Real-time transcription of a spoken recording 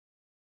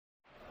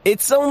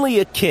It's only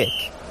a kick,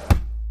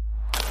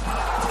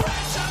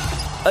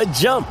 a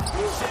jump,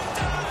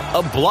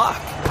 a block.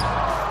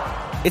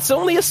 It's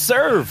only a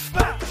serve.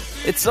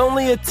 It's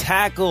only a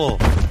tackle,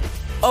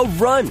 a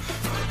run.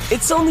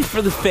 It's only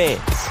for the fans.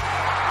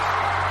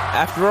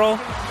 After all,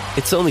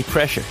 it's only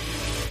pressure.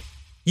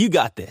 You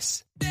got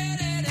this.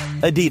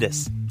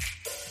 Adidas.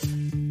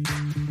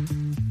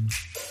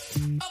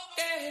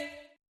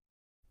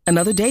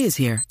 Another day is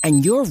here,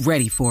 and you're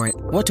ready for it.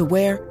 What to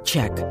wear?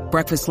 Check.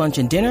 Breakfast, lunch,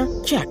 and dinner?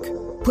 Check.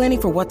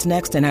 Planning for what's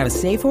next and how to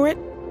save for it?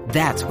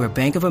 That's where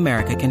Bank of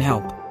America can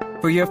help.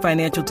 For your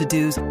financial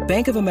to-dos,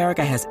 Bank of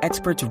America has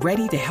experts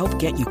ready to help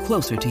get you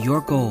closer to your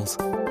goals.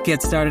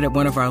 Get started at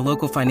one of our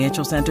local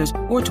financial centers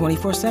or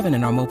 24/7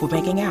 in our mobile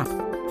banking app.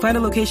 Find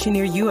a location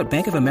near you at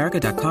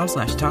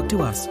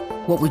bankofamerica.com/talktous.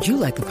 What would you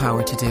like the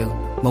power to do?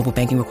 Mobile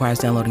banking requires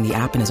downloading the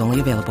app and is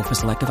only available for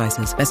select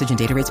devices. Message and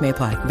data rates may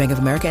apply. Bank of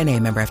America N.A.,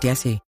 member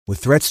FDIC. With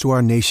threats to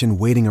our nation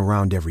waiting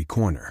around every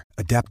corner,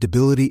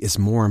 adaptability is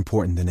more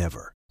important than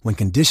ever. When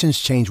conditions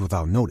change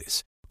without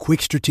notice,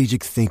 quick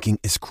strategic thinking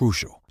is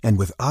crucial. And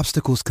with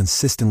obstacles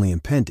consistently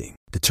impending,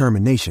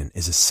 determination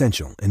is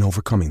essential in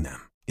overcoming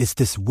them. It's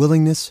this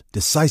willingness,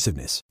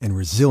 decisiveness, and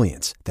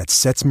resilience that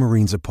sets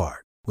Marines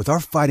apart. With our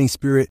fighting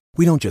spirit,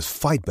 we don't just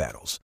fight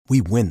battles,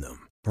 we win them.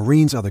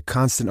 Marines are the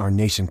constant our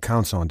nation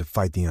counts on to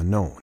fight the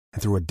unknown.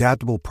 And through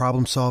adaptable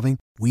problem solving,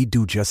 we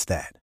do just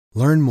that.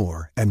 Learn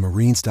more at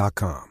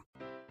marines.com.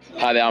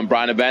 Hi there, I'm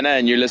Brian Abana,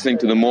 and you're listening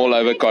to the Mall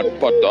Over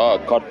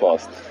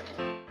Codcast.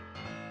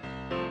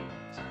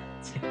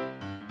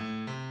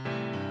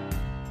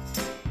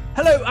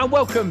 Hello and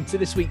welcome to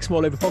this week's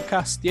Small Over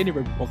Podcast, the only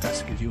rugby podcast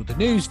that gives you all the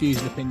news, views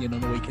and opinion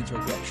on the weekend's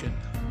rugby action,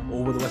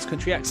 all with a West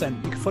Country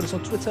accent. You can find us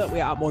on Twitter, we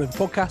are at Mall Over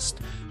Podcast.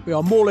 We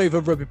are Mall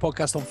Over Rugby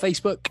Podcast on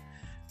Facebook.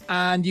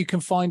 And you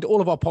can find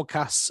all of our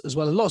podcasts, as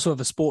well as lots of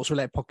other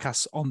sports-related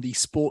podcasts on the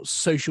Sports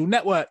Social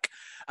Network.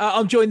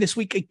 I'm joined this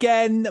week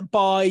again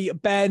by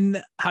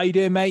Ben. How you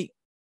doing, mate?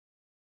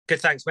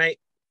 Good, thanks, mate.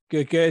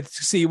 Good.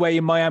 To see you wear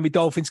your Miami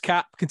Dolphins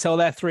cap. Can tell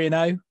they're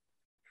 3-0.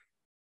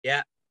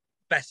 Yeah,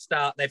 best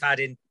start they've had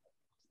in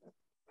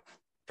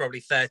probably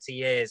 30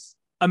 years.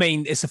 I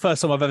mean, it's the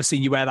first time I've ever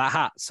seen you wear that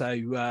hat.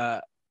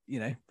 So,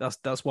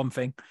 that's one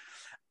thing.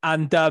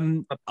 And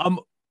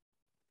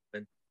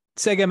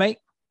say again, mate.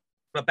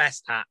 My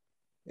best hat.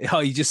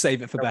 Oh, you just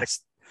save it for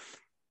best.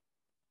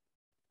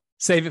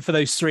 Save it for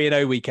those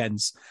 3-0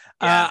 weekends.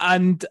 Yeah.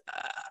 And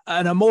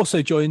I'm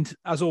also joined,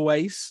 as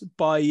always,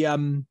 by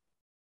the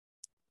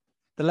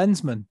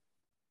Lensman,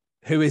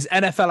 who is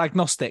NFL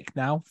agnostic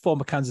now,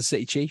 former Kansas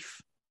City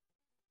Chief.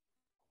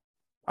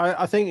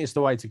 I think it's the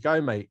way to go,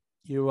 mate.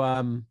 You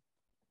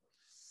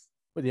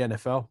with the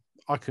NFL,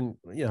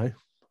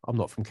 I'm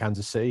not from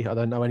Kansas City. I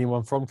don't know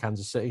anyone from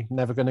Kansas City.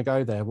 Never going to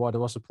go there. Why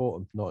do I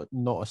support them?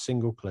 Not a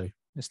single clue.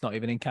 It's not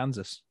even in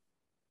Kansas.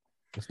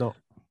 It's not.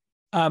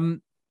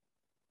 And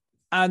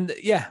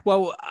yeah,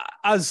 well,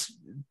 as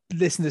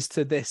listeners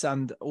to this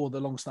and all the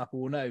long snapper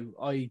will know,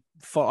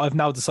 I've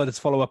now decided to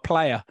follow a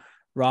player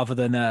rather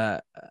than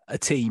a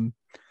team.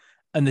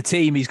 And the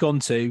team he's gone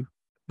to,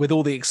 with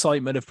all the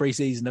excitement of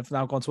pre-season, have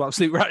now gone to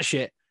absolute rat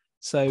shit.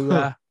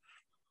 So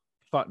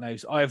fuck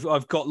knows.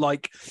 I've got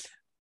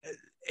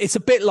it's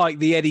a bit like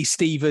the Eddie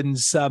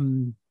Stevens.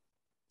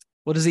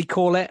 What does he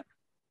call it?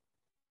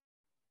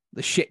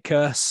 The shit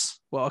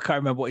curse. Well, I can't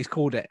remember what he's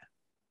called it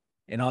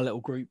in our little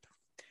group.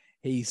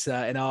 He's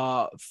in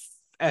our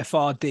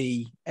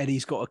FRD.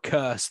 Eddie's got a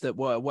curse that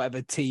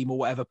whatever team or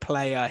whatever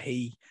player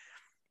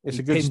it's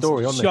a good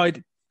story, isn't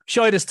it?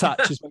 Shider's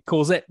touch is what he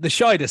calls it. The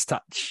Shider's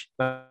touch.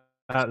 I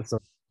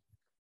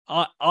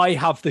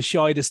have the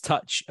Shider's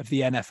touch of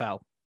the NFL.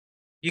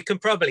 You can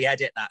probably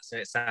edit that so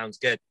it sounds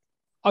good.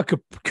 I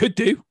could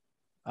do.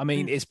 I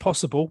mean, it's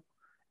possible.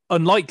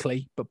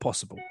 Unlikely, but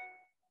possible.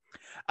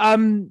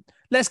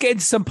 Let's get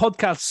into some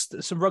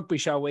podcasts, some rugby,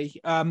 shall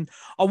we? I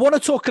want to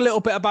talk a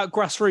little bit about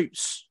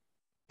grassroots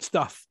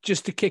stuff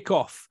just to kick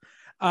off.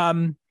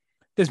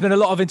 There's been a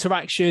lot of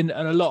interaction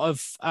and a lot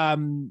of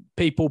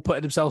people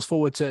putting themselves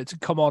forward to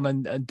come on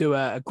and do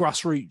a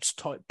grassroots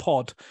type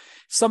pod.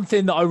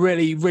 Something that I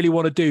really, really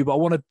want to do, but I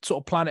want to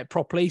sort of plan it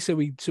properly so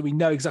we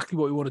know exactly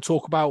what we want to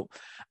talk about.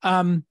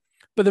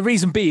 But the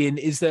reason being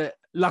is that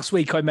last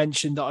week I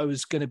mentioned that I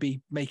was going to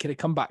be making a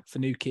comeback for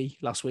Newquay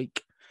last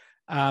week.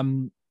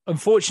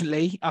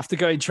 Unfortunately, after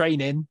going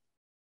training,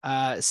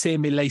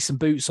 seeing me lay some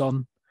boots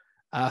on,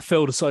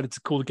 Phil decided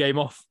to call the game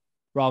off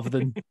rather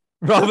than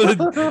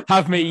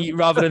have me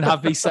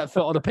set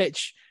foot on a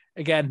pitch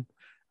again.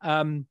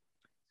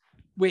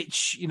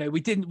 Which I'm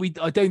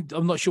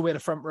not sure we had a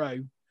front row,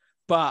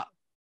 but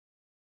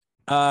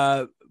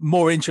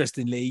more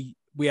interestingly,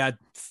 we had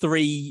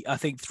three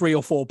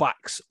or four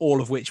backs,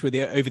 all of which were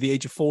over the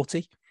age of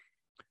 40.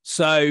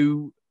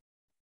 So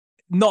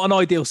not an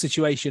ideal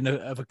situation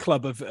of a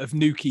club of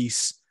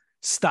Newquay's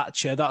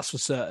stature, that's for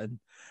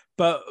certain.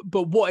 But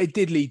what it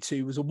did lead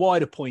to was a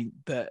wider point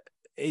that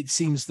it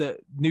seems that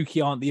Newquay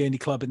aren't the only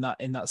club in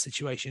that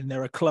situation.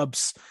 There are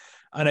clubs.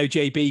 I know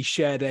JB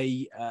shared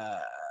a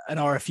an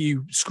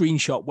RFU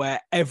screenshot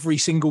where every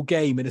single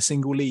game in a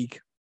single league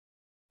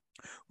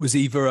was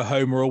either a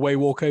home or away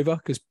walkover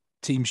because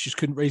teams just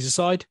couldn't raise a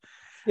side.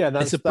 Yeah,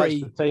 that's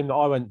the team that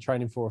I went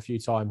training for a few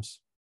times.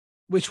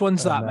 Which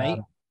one's that, mate?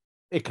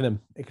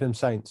 Ickenham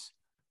Saints.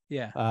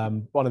 Yeah.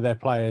 One of their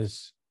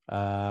players,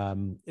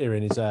 Ian,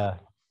 is a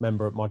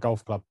member at my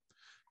golf club.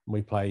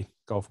 We play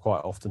golf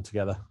quite often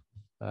together.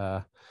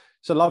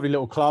 It's a lovely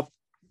little club,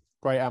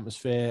 great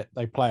atmosphere.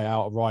 They play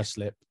out of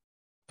Ruislip,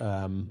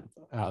 out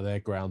of their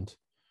ground.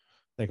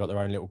 They got their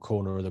own little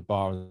corner of the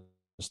bar and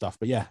stuff.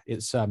 But yeah,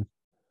 it's I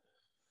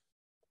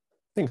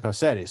think I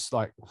said it's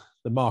like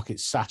the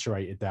market's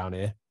saturated down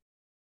here.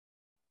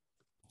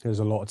 There's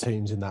a lot of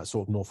teams in that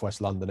sort of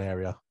northwest London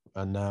area,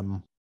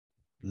 and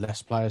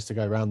less players to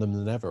go around them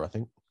than ever, I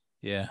think.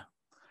 Yeah,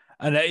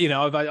 and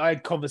I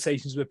had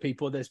conversations with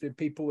people. There's been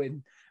people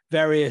in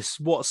various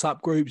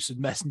WhatsApp groups and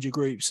messenger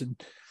groups, and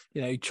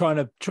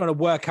trying to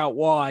work out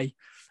why.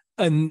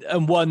 And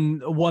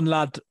one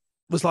lad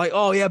was like,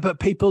 "Oh yeah, but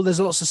there's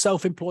lots of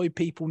self-employed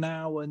people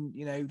now, and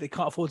they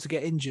can't afford to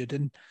get injured."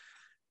 And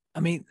I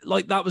mean,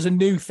 like that was a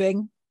new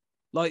thing.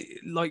 Like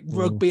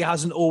rugby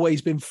hasn't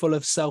always been full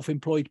of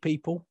self-employed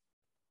people.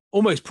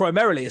 Almost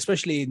primarily,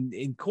 especially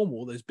in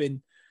Cornwall, there's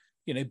been,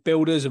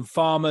 builders and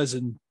farmers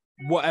and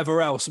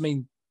whatever else. I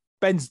mean,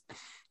 Ben's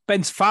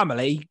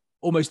family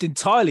almost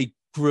entirely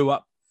grew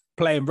up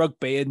playing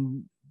rugby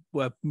and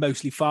were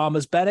mostly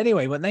farmers, Ben,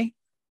 anyway, weren't they?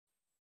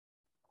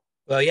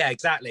 Well, yeah,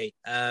 exactly.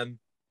 Yeah,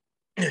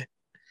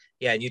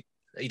 and you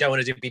don't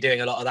want to be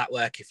doing a lot of that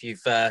work if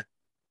you've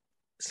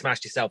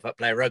smashed yourself up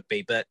playing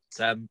rugby, but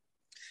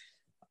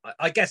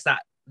I guess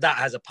that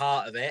has a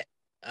part of it.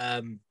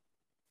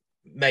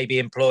 Maybe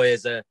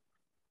employers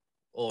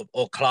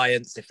or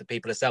clients, if the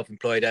people are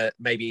self-employed, are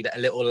maybe a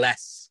little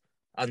less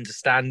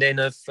understanding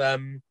of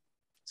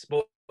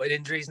sporting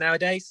injuries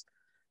nowadays.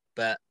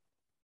 But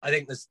I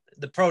think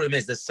the problem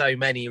is there's so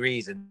many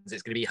reasons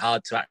it's going to be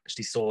hard to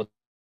actually sort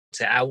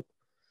it out.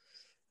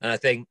 And I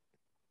think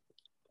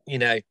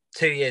 2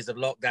 years of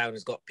lockdown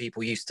has got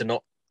people used to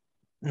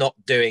not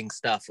doing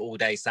stuff all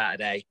day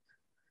Saturday.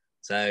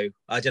 So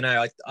I don't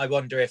know. I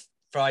wonder if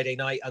Friday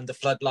night under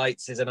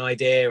floodlights is an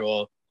idea,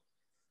 or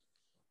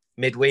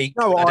midweek.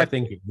 No, I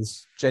think it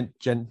is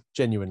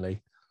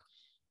genuinely.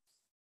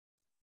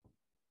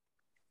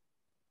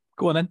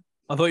 Go on then.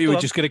 I thought you were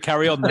just going to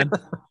carry on then.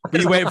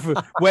 You waiting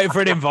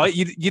for an invite.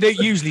 You don't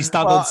usually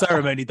stand on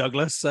ceremony,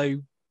 Douglas. So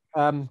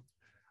I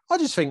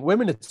just think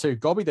women are too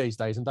gobby these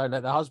days and don't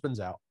let their husbands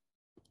out.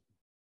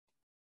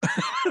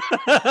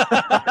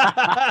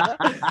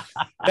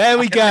 There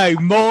we go.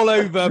 Maul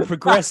over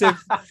progressive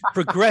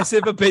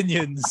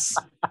opinions.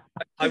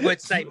 I would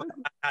say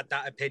I had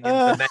that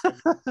opinion for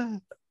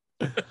men.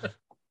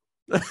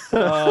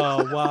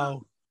 Oh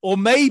wow. Or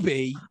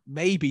maybe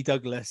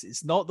Douglas,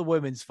 it's not the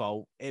women's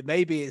fault.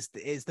 Maybe it's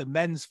the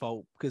men's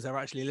fault because they're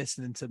actually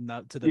listening to them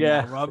now,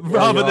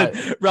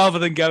 rather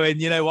than going,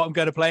 you know what, I'm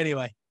going to play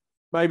anyway.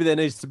 Maybe there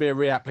needs to be a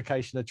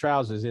reapplication of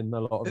trousers in a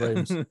lot of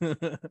rooms.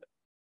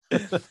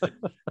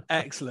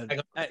 Excellent.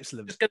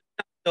 Just get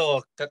the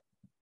door.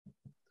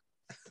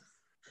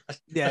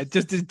 Yeah,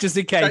 just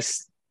in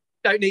case.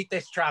 Don't need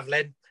this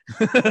travelling.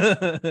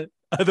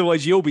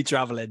 Otherwise, you'll be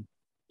travelling.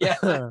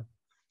 Yeah.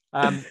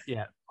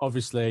 Yeah.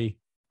 Obviously,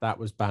 that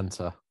was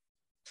banter.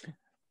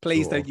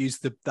 Please don't use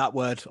that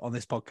word on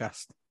this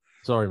podcast.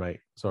 Sorry, mate.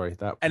 Sorry.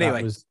 That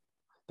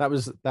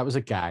was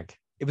a gag.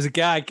 It was a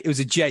gag. It was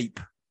a jape.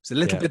 It was a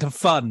little bit of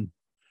fun.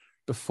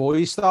 Before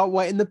you start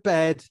wetting the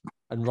bed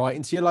and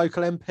writing to your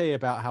local MP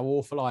about how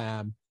awful I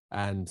am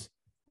and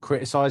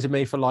criticising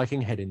me for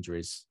liking head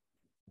injuries.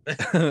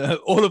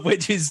 All of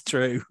which is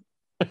true.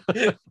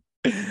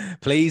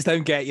 Please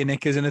don't get your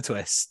knickers in a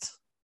twist.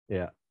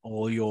 Yeah.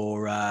 Or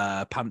your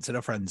pants in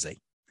a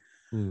frenzy.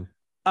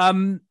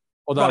 Although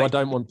I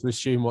don't want to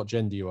assume what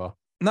gender you are.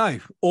 No.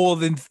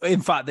 Or in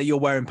fact that you're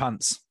wearing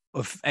pants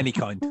of any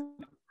kind.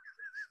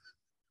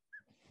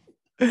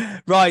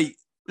 Right.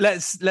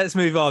 Let's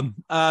move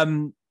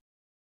on.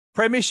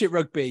 Premiership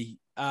rugby.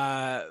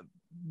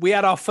 We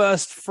had our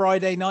first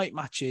Friday night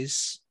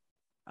matches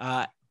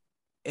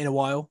in a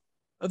while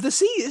of the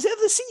season. Is it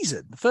of the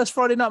season? The first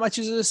Friday night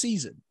matches of the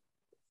season.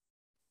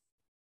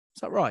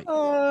 Is that right?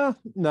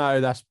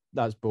 No, that's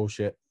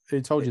bullshit. Who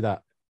told you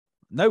that?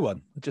 No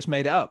one. I just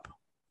made it up.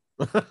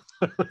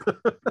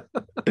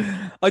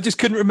 I just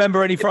couldn't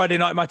remember any Friday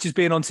night matches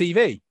being on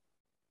TV.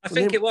 I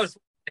think it was.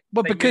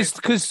 Well, because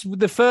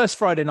the first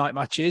Friday night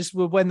matches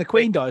were when the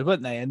Queen died,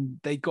 weren't they? And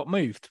they got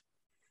moved.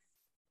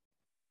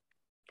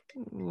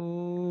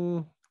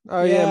 Oh,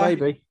 yeah,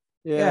 maybe.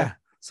 Yeah.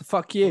 So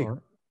fuck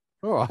you.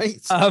 All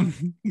right.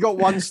 You got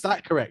one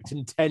stat correct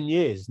in 10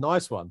 years.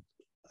 Nice one.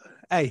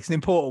 Hey, it's an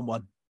important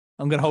one.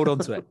 I'm going to hold on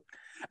to it.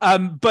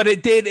 But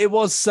it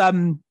was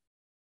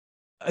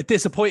a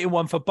disappointing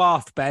one for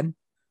Bath, Ben.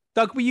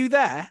 Doug, were you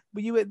there?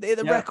 Were you at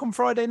the Rec on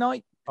Friday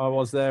night? I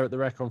was there at the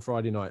Rec on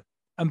Friday night.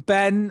 And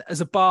Ben,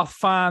 as a Bath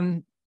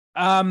fan,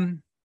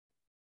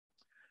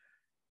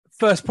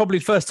 first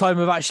time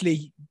of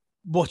actually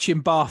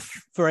watching Bath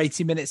for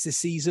 80 minutes this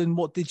season.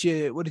 What did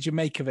you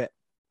make of it?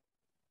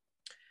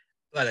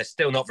 Well, they're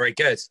still not very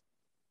good.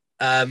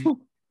 They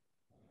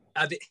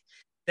had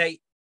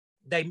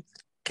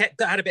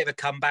a bit of a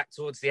comeback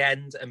towards the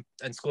end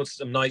and scored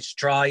some nice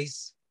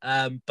tries.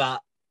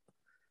 But,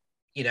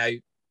 you know,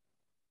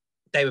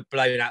 they were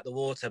blown out the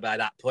water by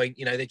that point.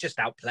 You know, they just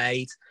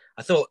outplayed.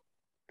 I thought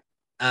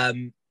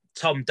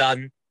Tom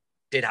Dunn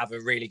did have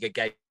a really good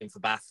game for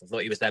Bath. I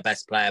thought he was their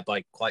best player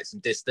by quite some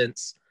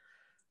distance.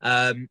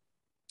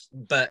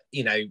 But,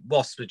 you know,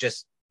 Wasps were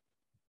just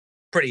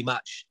pretty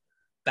much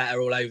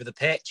better all over the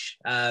pitch.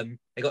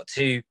 They got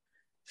two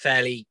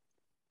fairly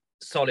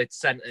solid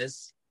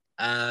centres.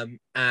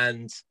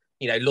 And,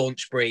 you know,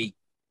 Launchbury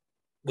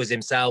was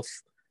himself,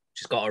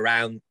 just got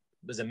around,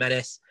 was a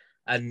menace.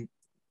 And,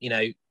 you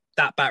know,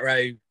 that back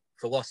row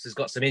for Wasps has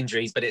got some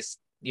injuries, but it's,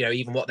 you know,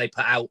 even what they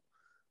put out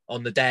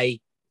on the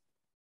day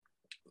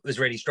was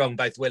really strong.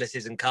 Both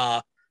Willis's and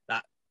Carr,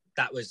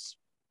 that was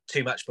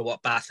too much for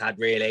what Bath had,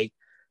 really.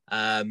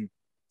 You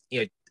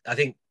know, I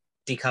think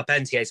Di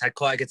Carpentier's had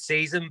quite a good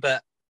season,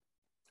 but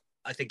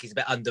I think he's a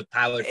bit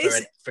underpowered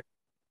for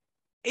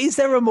Is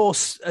there a more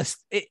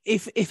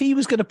if he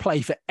was going to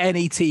play for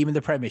any team in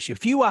the Premiership?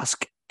 If you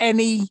ask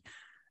any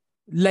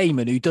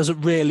layman who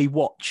doesn't really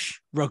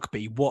watch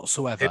rugby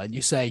whatsoever, and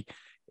you said,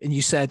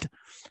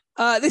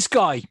 this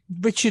guy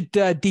Richard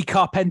Di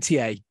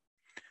Carpentier,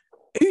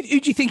 who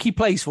do you think he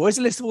plays for? Here's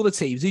a list of all the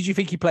teams. Who do you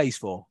think he plays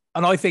for?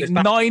 And I think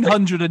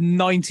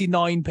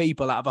 999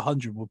 people out of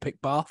 100 will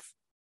pick Bath.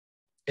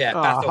 Yeah,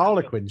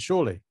 Harlequin,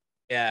 surely.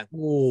 Yeah.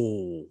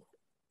 Oh.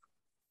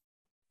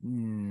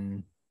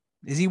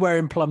 Is he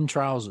wearing plum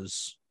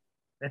trousers?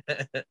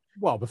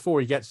 Well, before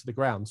he gets to the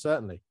ground,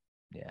 certainly.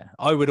 Yeah,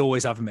 I would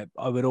always have him.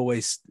 I would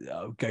always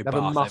go have Bath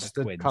a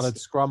mustard-coloured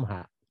scrum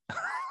hat.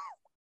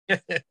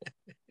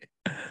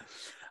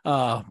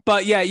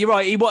 But yeah, you're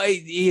right.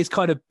 He is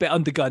kind of a bit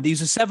undergunned.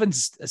 He's a seven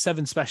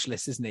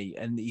specialist, isn't he?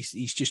 And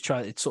he's just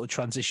trying to sort of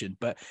transition.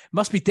 But it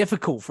must be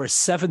difficult for a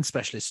 7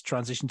 specialist to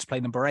transition to play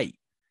number 8.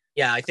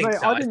 Yeah, I think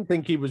so. I didn't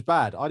think he was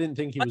bad. I didn't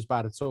think he was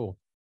bad at all.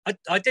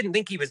 I didn't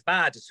think he was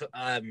bad,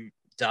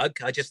 Doug.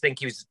 I just think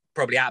he was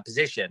probably out of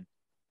position.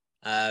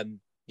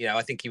 You know,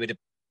 I think he would have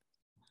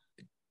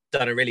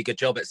done a really good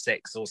job at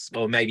 6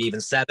 or maybe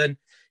even 7.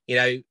 You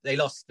know, they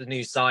lost the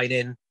new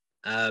signing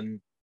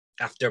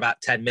after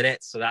about 10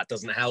 minutes, so that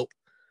doesn't help.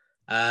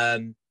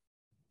 And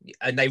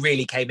they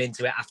really came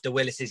into it after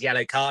Willis's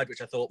yellow card,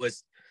 which I thought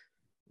was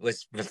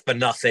for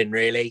nothing,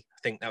 really. I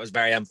think that was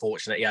very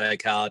unfortunate yellow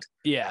card.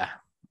 Yeah.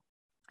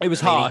 It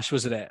was harsh,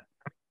 wasn't it?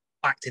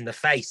 Whacked in the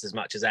face as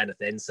much as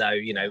anything. So,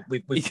 you know,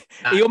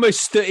 he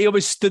almost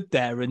stood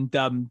there and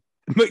Josh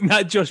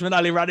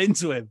McNally ran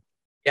into him.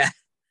 Yeah.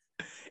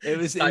 It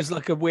was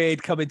like a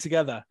weird coming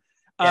together.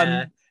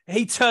 Yeah.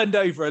 He turned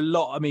over a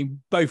lot. I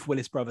mean, both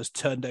Willis brothers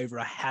turned over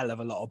a hell of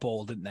a lot of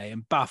ball, didn't they?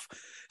 And Bath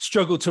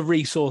struggled to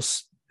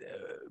resource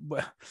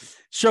their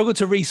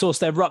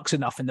rucks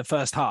enough in the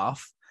first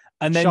half.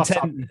 And then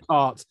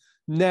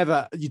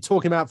never. You're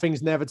talking about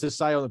things never to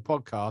say on the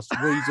podcast.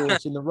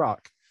 Resource in the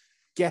ruck.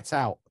 Get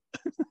out.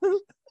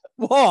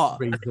 What?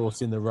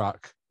 Resource in the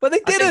ruck. But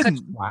they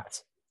didn't.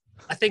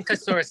 I think I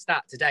saw a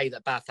stat today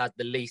that Bath had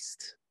the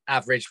least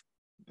average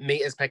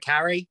meters per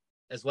carry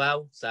as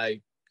well. So,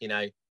 you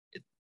know,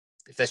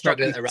 if they're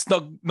struggling at the ruck,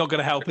 it's not going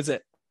to help, is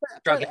it?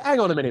 Hang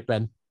on a minute,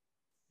 Ben.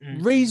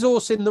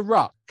 Resource in the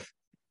ruck.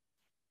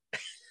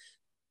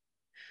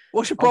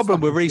 What's your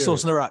problem with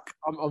resource in the ruck?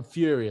 I'm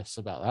furious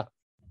about that.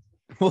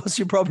 What's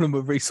your problem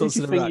with resource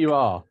in the ruck? You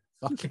are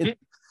fucking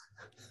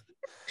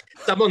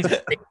someone's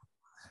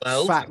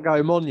fat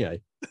Go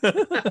Monye.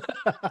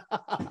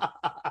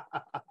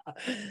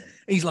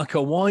 He's like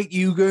a white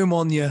Hugo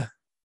Monye.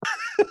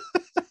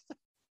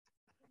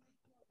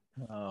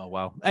 Oh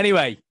well.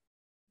 Anyway,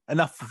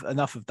 enough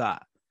of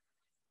that.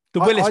 The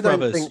Willis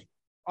brothers.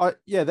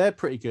 They're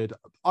pretty good.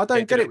 I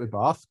don't get it with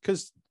Bath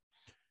because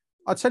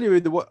I tell you,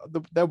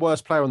 their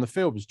worst player on the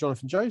field was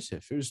Jonathan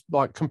Joseph, who's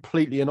like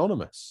completely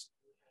anonymous.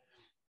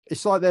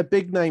 It's like their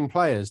big name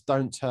players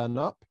don't turn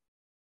up.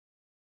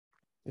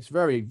 It's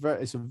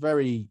it's a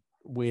very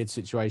weird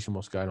situation.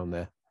 What's going on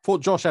there? I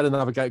thought Josh had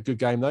another good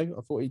game though.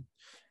 I thought he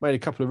made a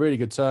couple of really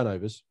good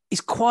turnovers.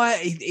 He's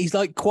quiet. He's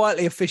like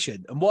quietly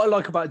efficient. And what I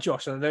like about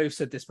Josh, and I know you've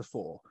said this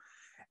before,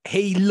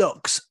 he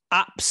looks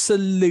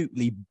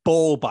absolutely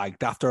ball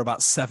bagged after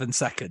about 7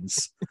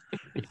 seconds.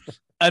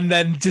 and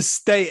then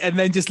just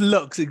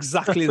looks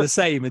exactly the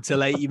same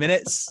until 80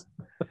 minutes.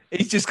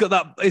 He's just got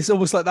that. It's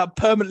almost like that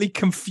permanently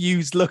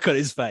confused look on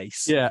his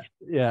face. Yeah.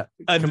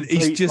 And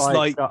he's just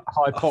like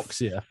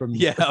hypoxia from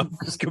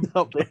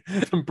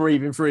from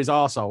breathing through his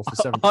arsehole for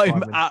 75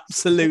 minutes. I'm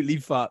absolutely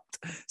fucked.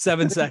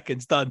 7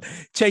 seconds done.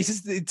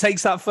 Takes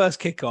that first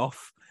kick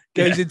off,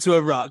 goes into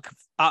a ruck,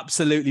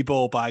 absolutely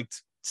ball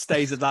bagged,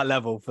 stays at that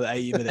level for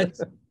 80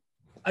 minutes.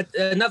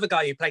 Another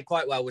guy who played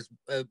quite well was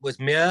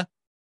Muir.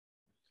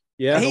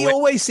 Yeah, he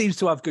always seems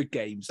to have good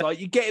games. Like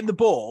you get him the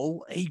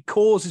ball, he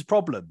causes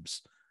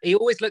problems. He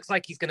always looks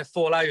like he's going to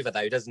fall over,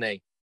 though, doesn't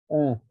he?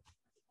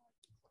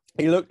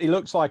 He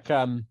looks like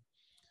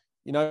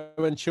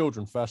when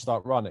children first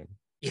start running.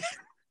 Yeah.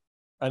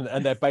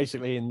 And they're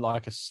basically in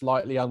like a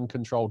slightly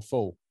uncontrolled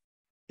fall.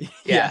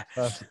 Yeah.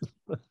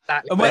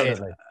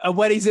 Exactly. And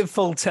when he's in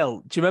full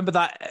tilt, do you remember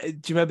that? Do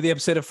you remember the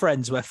episode of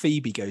Friends where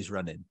Phoebe goes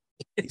running?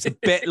 It's a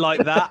bit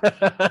like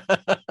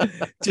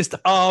that. Just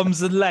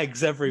arms and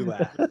legs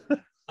everywhere.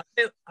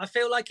 I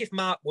feel like if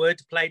Mark Wood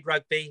played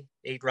rugby,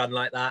 he'd run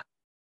like that.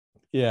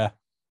 Yeah.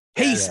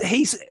 He's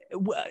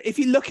if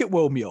you look at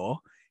Will Muir,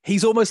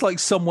 he's almost like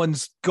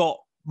someone's got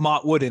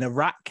Mark Wood in a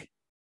rack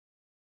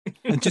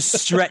and just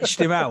stretched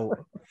him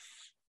out.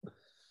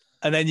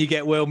 And then you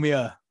get Will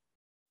Muir.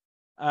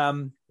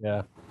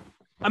 Yeah.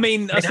 I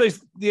mean, I suppose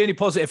the only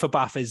positive for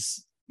Bath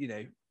is,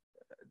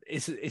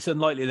 it's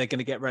unlikely they're going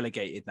to get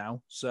relegated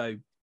now. So,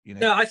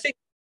 No, I think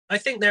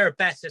they're a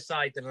better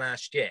side than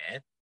last year.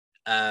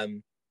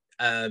 And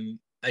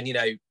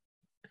they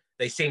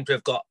seem to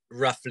have got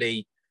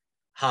roughly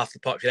half the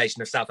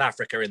population of South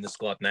Africa in the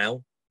squad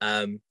now.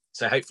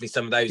 So hopefully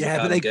some of those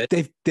are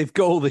good. They've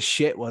got all the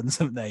shit ones,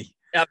 haven't they?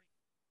 Yeah.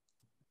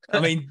 I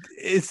mean,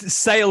 it's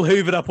Sale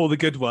hoovered up all the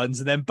good ones,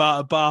 and then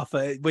Bath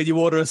when you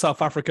order a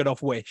South African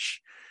off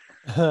Wish.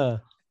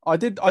 I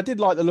did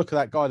like the look of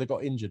that guy that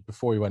got injured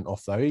before he went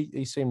off, though.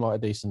 He seemed like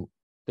a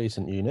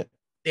decent unit.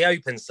 The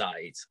open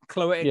side,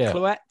 Cloet.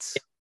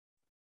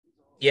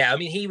 Yeah, I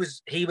mean he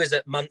was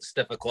at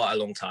Munster for quite a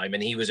long time,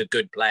 and he was a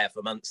good player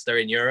for Munster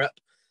in Europe.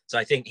 So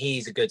I think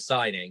he's a good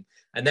signing.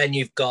 And then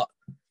you've got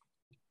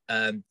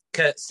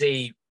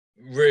Coetzee,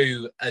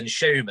 Roux, and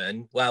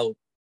Schumann. Well,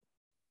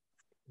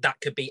 that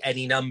could be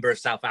any number of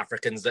South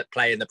Africans that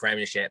play in the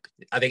Premiership.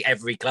 I think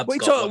every club's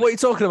What got are you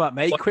talking about,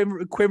 mate?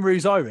 Quim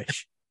Roux's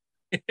Irish.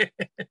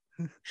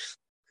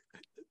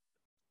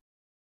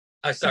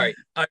 Oh, sorry.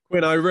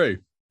 Quinn O'Roux.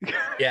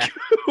 Yeah.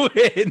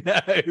 Quinn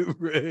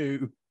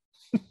O'Roux.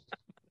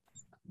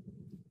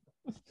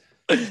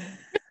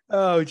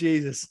 Oh,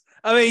 Jesus.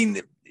 I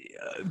mean,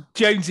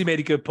 Jonesy made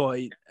a good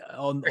point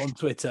on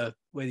Twitter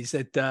when he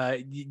said,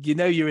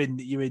 you're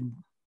in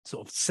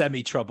sort of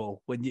semi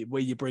trouble when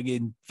you bring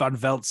in Van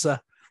Veltzer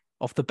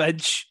off the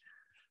bench.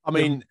 I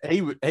mean,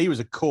 he was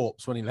a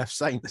corpse when he left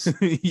Saints.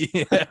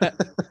 Yeah.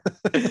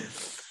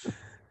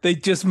 They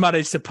just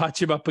managed to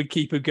patch him up and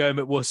keep him going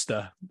at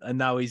Worcester, and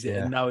now he's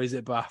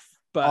at Bath.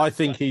 But I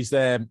think he's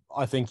there.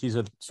 I think he's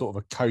a sort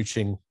of a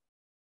coaching,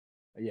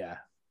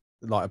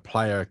 like a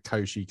player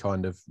coachy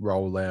kind of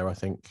role there. I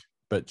think,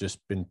 but just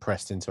been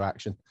pressed into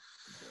action.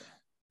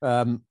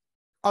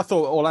 I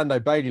thought Orlando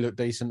Bailey looked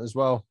decent as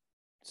well.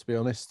 To be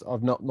honest,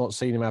 I've not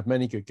seen him have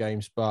many good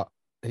games, but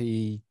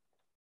he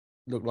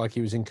looked like he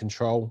was in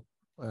control.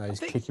 His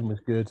kicking was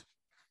good.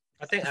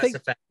 I think that's a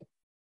fair.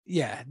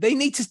 Yeah, they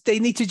need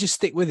to just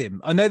stick with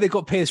him. I know they've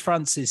got Piers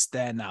Francis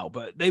there now,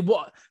 but they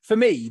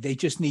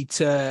just need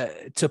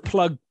to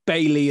plug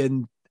Bailey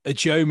and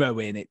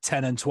Ajomo in at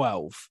 10 and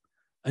 12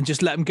 and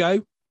just let them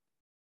go.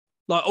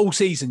 Like all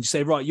season, just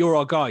say, right, you're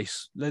our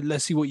guys.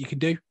 Let's see what you can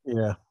do.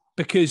 Yeah.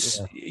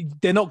 Because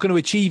they're not going to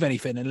achieve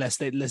anything unless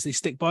they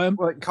stick by them.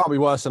 Well, it can't be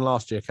worse than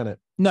last year, can it?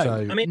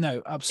 No,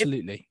 no,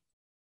 absolutely.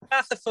 If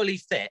Bath are fully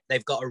fit,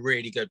 they've got a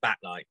really good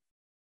backline,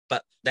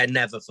 but they're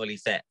never fully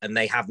fit, and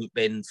they haven't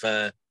been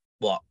for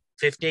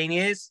 15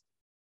 years.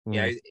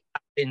 You know,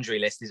 injury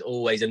list is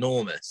always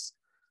enormous.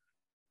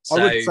 So,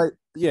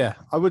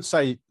 I would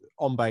say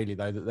on Bailey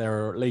though that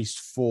there are at least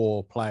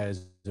 4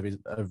 players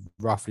of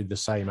roughly the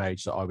same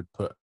age that I would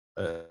put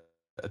a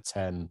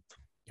 10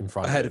 in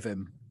front ahead of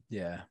him.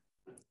 Yeah.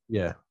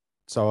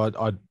 So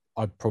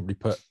I'd probably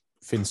put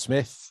Finn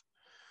Smith,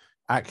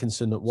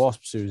 Atkinson at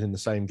Wasps, who was in the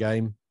same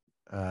game.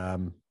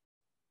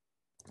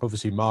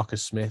 Obviously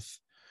Marcus Smith.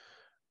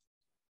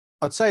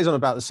 I'd say he's on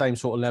about the same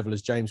sort of level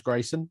as James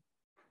Grayson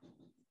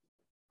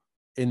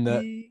in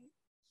that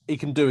he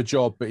can do a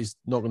job, but he's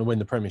not going to win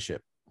the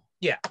Premiership.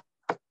 Yeah.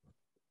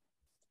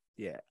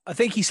 Yeah. I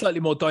think he's slightly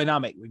more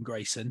dynamic than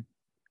Grayson,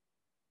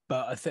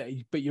 but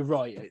you're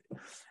right.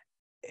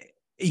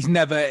 He's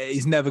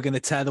never going to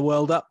tear the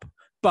world up,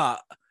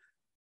 but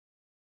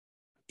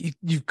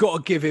you've got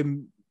to give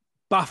him,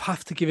 Bath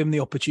have to give him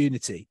the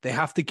opportunity. They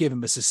have to give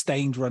him a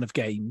sustained run of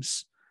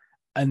games.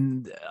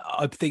 And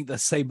I think the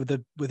same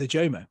with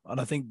Ajomo. And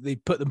I think they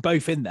put them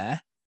both in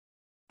there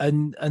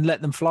and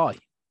let them fly.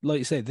 Like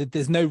you say,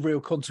 there's no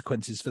real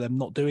consequences for them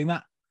not doing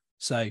that.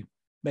 So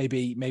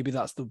maybe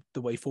that's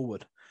the way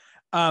forward.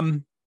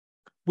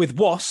 With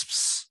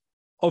Wasps,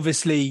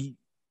 obviously,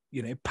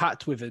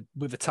 packed with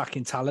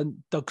attacking talent.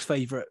 Doug's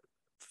favourite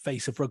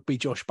face of rugby,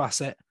 Josh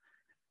Bassett,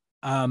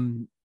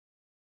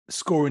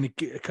 scoring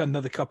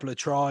another couple of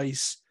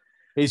tries.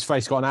 His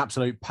face got an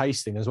absolute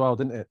pasting as well,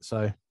 didn't it?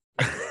 So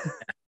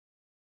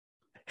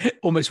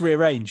almost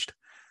rearranged.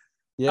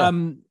 Yeah,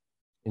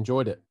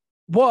 enjoyed it.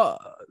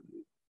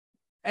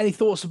 Any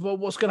thoughts about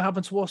what's going to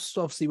happen to Wasps?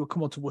 Obviously, we'll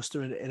come on to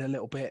Worcester in a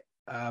little bit.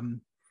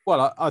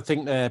 Well, I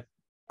think they're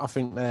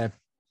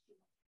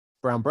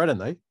brown bread,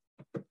 aren't they?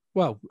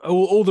 Well,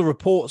 all the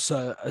reports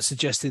are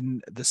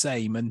suggesting the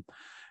same, and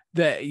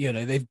that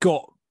they've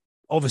got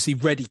obviously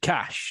ready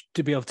cash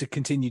to be able to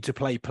continue to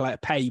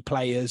pay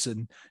players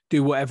and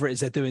do whatever it is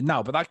they're doing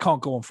now. But that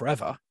can't go on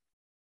forever.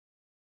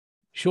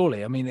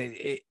 Surely, I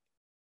mean,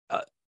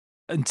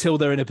 until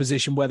they're in a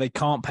position where they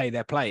can't pay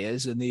their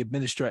players and the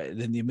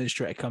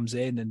administrator comes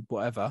in and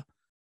whatever,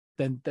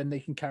 then they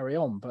can carry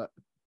on. But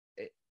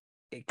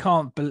I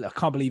can't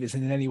believe it's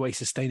in any way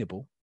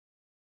sustainable.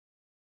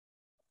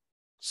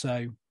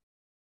 So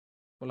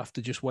we'll have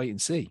to just wait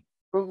and see.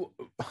 Well,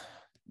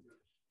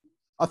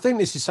 I think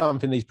this is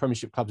something these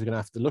Premiership clubs are going to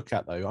have to look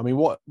at, though. I mean,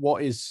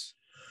 what is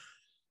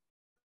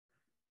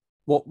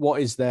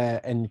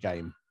their end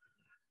game?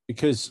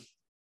 Because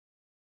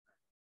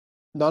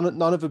none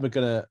of them are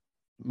going to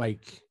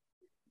make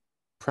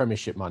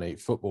Premiership money,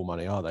 football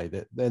money, are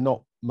they? They're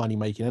not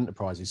money-making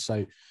enterprises.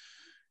 So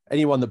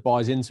anyone that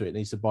buys into it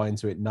needs to buy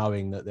into it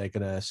knowing that they're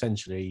going to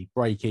essentially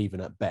break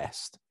even at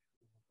best.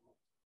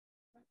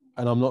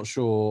 And I'm not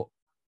sure,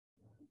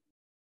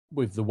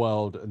 with the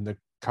world and the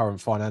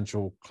current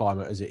financial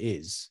climate as it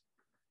is,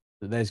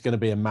 that there's going to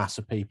be a mass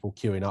of people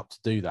queuing up to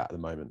do that at the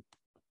moment.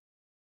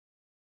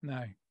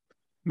 No,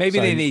 maybe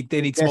so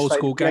they need some old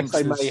school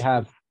gangsters.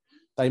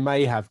 They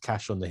may have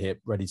cash on the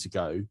hip ready to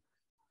go,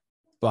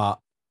 but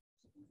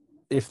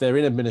if they're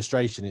in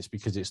administration, it's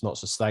because it's not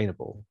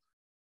sustainable.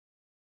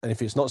 And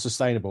if it's not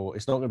sustainable,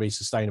 it's not going to be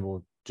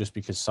sustainable just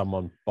because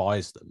someone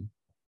buys them.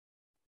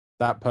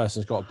 That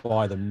person's got to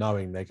buy them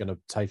knowing they're going to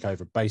take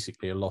over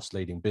basically a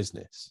loss-leading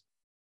business.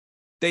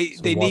 They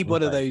need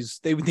one of those.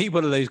 They would need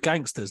one of those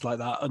gangsters like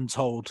that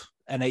untold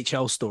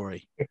NHL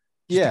story.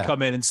 To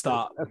come in and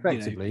start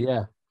effectively.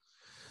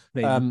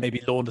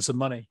 Maybe launder some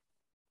money.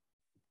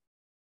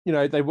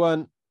 They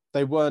weren't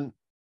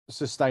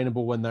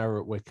sustainable when they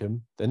were at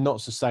Wycombe. They're not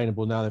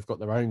sustainable now. They've got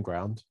their own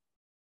ground.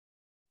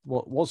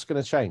 What's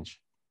going to change?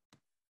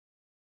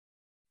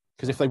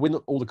 Because if they win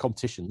all the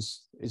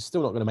competitions, it's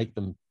still not going to make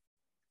them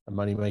a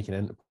money-making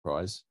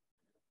enterprise.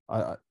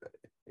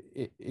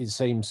 It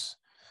seems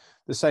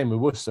the same with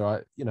Worcester.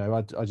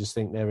 I just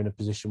think they're in a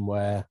position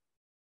where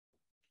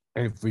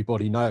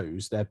everybody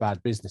knows they're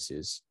bad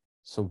businesses,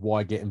 so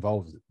why get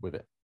involved with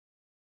it?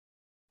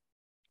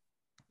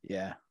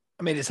 Yeah,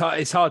 I mean, it's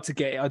hard to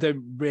get. I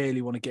don't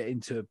really want to get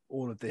into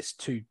all of this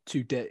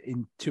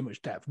in too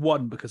much depth.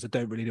 One, because I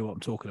don't really know what I'm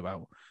talking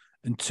about,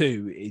 and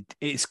two,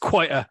 it's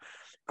quite a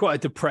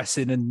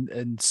depressing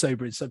and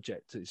sobering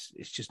subject.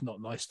 It's just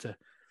not nice to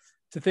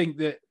think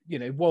that,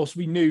 whilst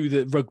we knew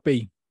that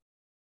rugby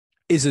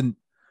isn't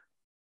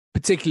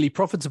particularly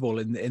profitable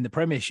in the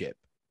Premiership,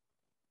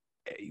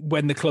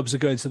 when the clubs are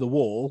going to the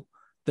wall,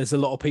 there's a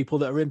lot of people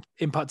that are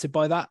impacted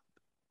by that,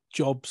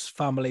 jobs,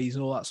 families,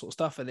 and all that sort of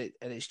stuff, and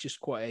it's just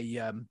quite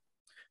a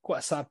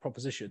sad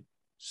proposition.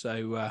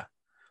 So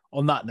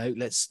on that note,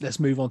 let's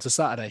move on to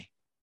Saturday.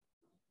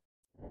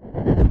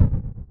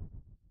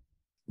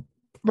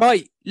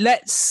 Right,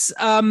 let's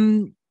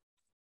go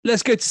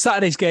to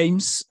Saturday's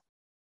games.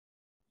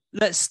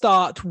 Let's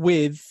start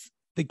with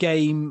the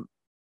game.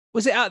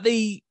 Was it at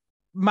the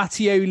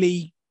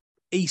Mattioli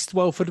East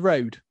Welford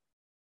Road?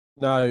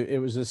 No, it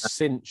was a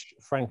Cinch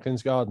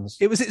Franklin's Gardens.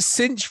 It was at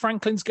Cinch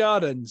Franklin's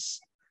Gardens,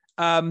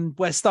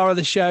 where star of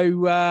the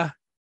show,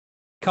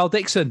 Carl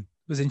Dixon,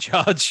 was in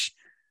charge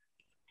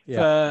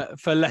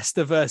for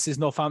Leicester versus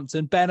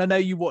Northampton. Ben, I know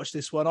you watched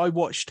this one. I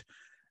watched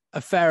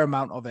a fair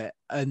amount of it,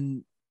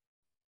 and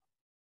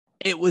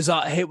it was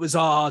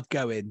hard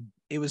going.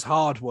 It was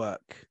hard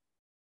work.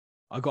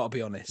 I got to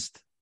be honest.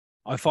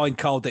 I find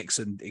Carl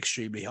Dixon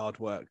extremely hard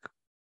work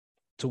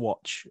to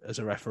watch as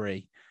a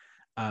referee,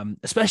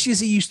 especially as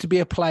he used to be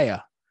a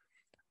player.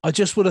 I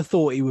just would have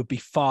thought he would be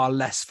far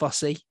less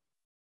fussy,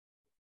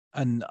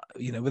 and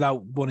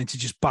without wanting to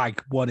just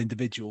bag one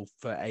individual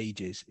for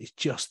ages. It's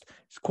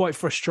quite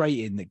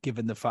frustrating that,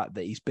 given the fact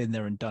that he's been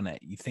there and done it,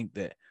 you think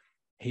that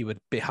he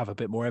would have a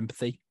bit more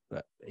empathy,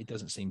 but he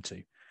doesn't seem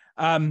to.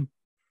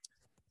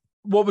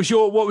 What was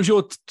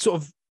your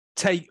sort of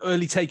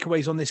early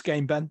takeaways on this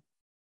game, Ben?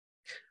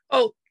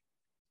 Oh,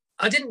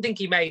 I didn't think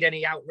he made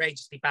any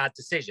outrageously bad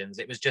decisions.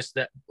 It was just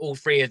that all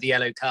three of the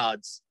yellow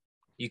cards,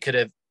 you could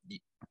have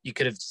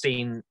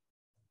seen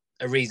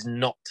a reason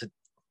not to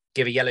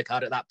give a yellow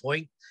card at that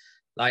point.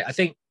 Like, I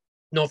think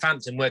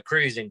Northampton were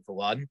cruising for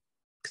one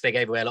because they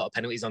gave away a lot of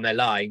penalties on their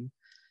line,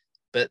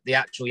 but the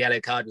actual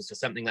yellow card was for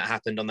something that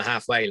happened on the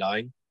halfway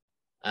line.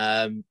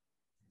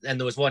 And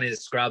there was one in a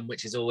scrum,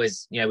 which is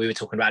always, we were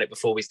talking about it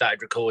before we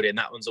started recording.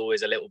 That one's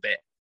always a little bit,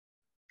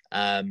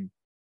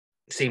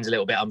 seems a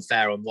little bit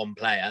unfair on one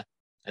player.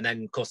 And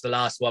then, of course, the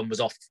last one was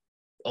off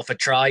a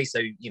try. So,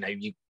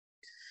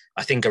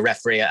 I think a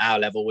referee at our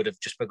level would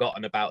have just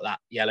forgotten about that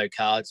yellow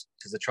card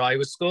because the try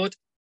was scored.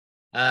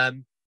 But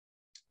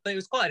it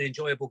was quite an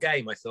enjoyable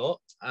game, I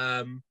thought.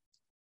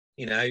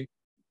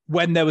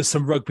 When there was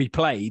some rugby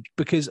played,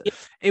 because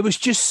it was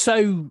just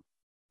so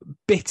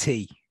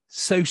bitty.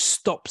 So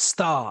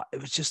stop-start.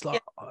 It was just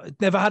like, it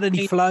never had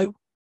any flow.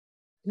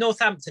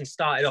 Northampton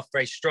started off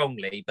very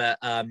strongly, but,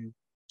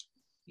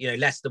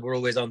 Leicester were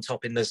always on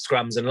top in the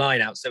scrums and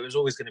lineouts. So it was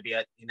always going to be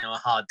a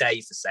hard day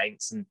for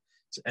Saints.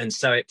 And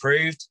so it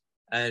proved.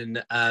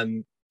 And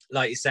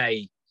like you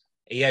say,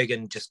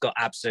 Eogan just got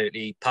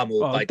absolutely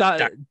pummeled by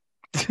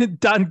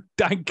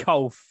Dan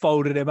Cole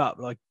folded him up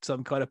like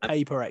some kind of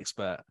paper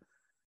expert.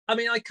 I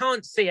mean, I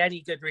can't see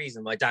any good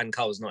reason why Dan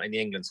Cole's not in the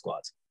England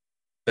squad,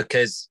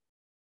 because,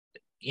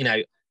 you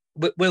know,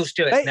 Will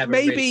Stewart's never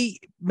maybe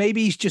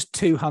he's just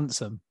too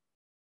handsome.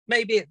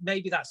 Maybe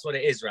that's what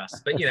it is,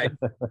 Russ. But, you know,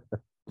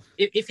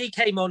 if he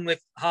came on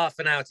with half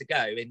an hour to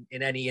go in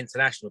any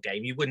international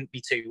game, you wouldn't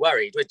be too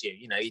worried, would you?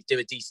 You know, he'd do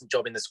a decent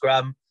job in the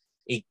scrum.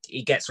 He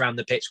gets around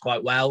the pitch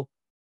quite well.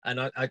 And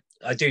I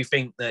do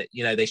think that,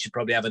 you know, they should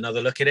probably have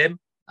another look at him.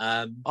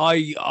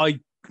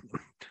 I've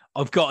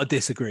got to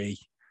disagree.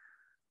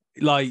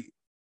 Like,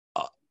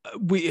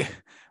 we've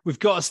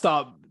got to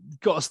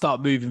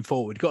start moving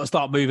forward. Got to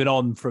start moving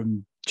on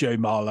from Joe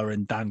Marler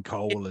and Dan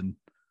Cole and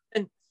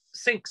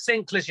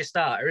Sinclair's your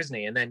starter, isn't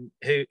he? And then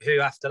who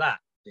after that?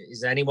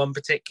 Is there anyone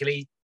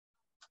particularly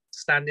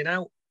standing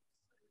out?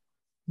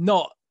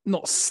 Not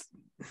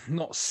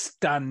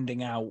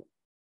standing out,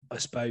 I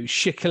suppose.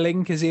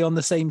 Schickerling, is he on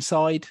the same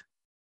side?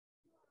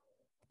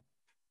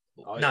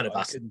 None of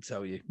us. I couldn't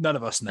tell you. None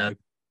of us know. No.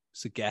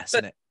 It's a guess, But,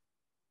 isn't it?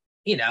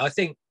 You know, I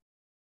think,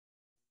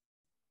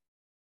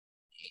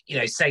 you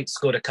know, Saints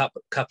scored a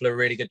couple of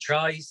really good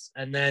tries,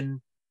 and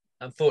then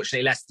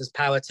unfortunately Leicester's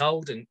power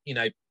told, and, you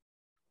know,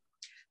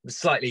 the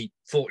slightly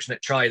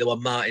fortunate try, the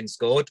one Martin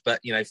scored,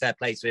 but, you know, fair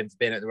play to him for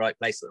being at the right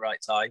place at the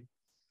right time.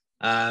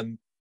 And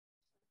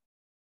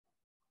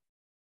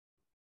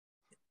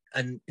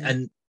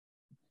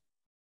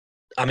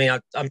I mean,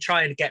 I'm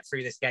trying to get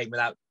through this game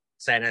without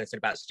saying anything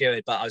about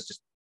Stewart, but I was just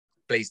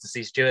pleased to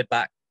see Stewart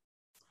back.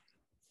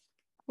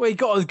 Well, he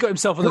got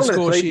himself on the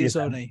score sheet,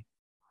 hasn't he?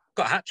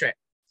 Got a hat trick.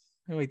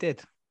 Oh, he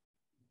did.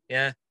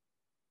 Yeah.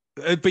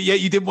 But yet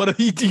you didn't want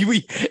to.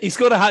 He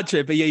scored a hat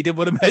trick, but yet you didn't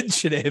want to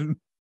mention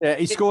him. Yeah,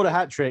 he scored a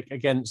hat trick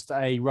against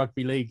a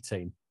rugby league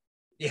team.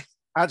 Yeah.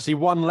 Actually,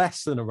 one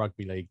less than a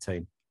rugby league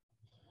team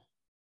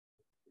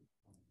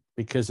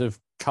because of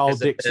Carl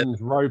Dixon's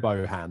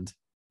robo hand.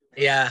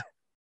 Yeah.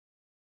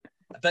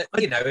 But,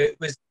 you know, it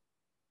was...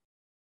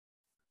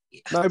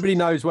 Nobody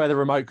knows where the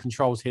remote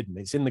control's hidden.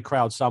 It's in the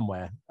crowd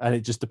somewhere, and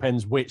it just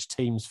depends which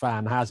team's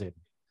fan has it.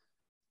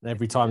 And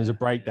every time there's a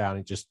breakdown,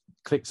 it just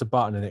clicks a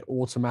button and it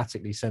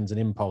automatically sends an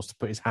impulse to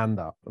put his hand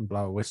up and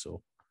blow a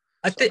whistle.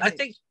 I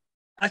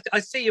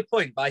see your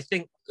point, but I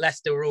think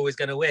Leicester were always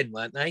going to win,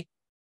 weren't they?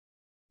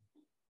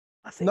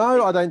 I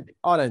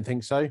don't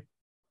think so.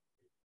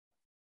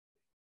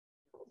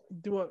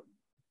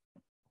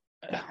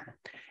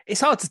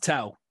 It's hard to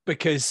tell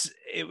because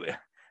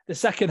the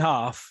second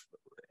half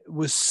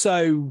was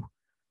so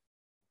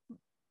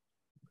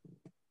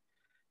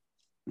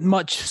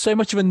much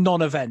of a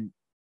non-event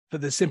for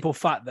the simple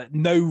fact that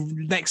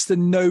next to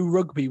no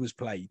rugby was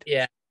played.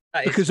 Yeah,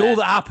 because all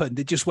that happened,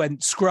 it just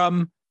went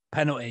scrum,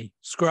 penalty,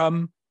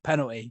 scrum,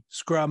 penalty,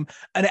 scrum,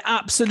 and it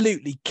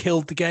absolutely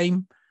killed the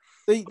game.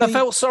 I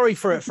felt sorry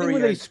for it. For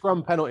these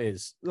scrum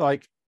penalties,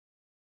 like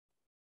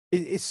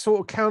it's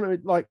sort of counter.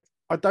 Like,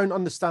 I don't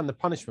understand the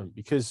punishment,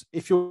 because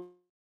if you're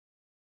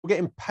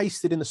getting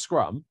pasted in the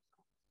scrum,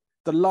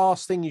 the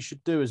last thing you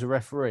should do as a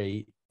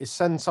referee is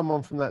send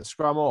someone from that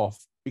scrum off,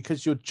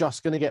 because you're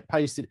just going to get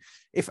pasted.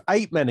 If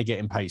 8 men are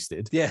getting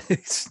pasted,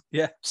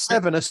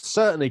 7 are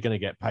certainly going to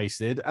get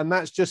pasted, and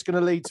that's just going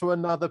to lead to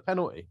another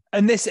penalty.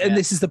 And this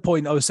is the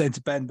point I was saying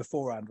to Ben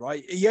beforehand,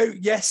 right?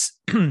 Yes,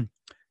 you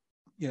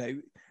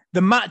know,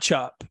 the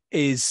matchup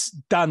is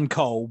Dan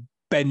Cole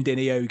bending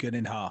Eogan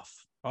in half,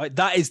 right?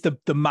 That is the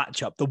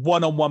matchup, the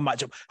one-on-one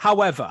matchup.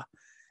 However,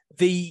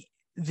 the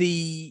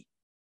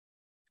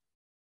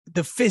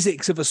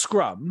physics of a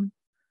scrum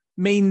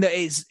mean that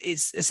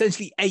it's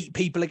essentially 8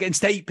 people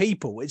against 8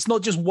 people. It's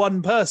not just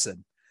one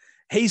person.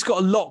 He's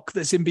got a lock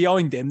that's in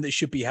behind him that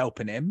should be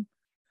helping him.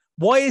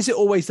 Why is it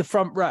always the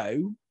front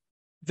row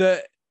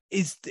that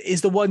is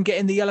the one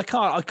getting the yellow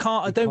card?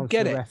 I don't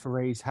get it.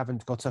 Referees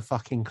haven't got a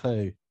fucking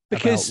clue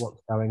because about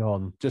what's going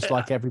on, just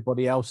like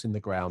everybody else in the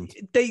ground.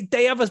 They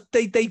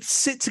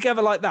sit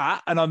together like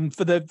that, and I'm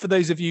for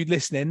those of you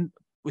listening,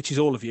 which is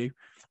all of you,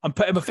 I'm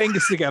putting my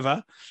fingers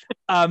together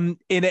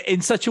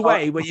in such a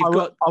way where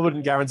I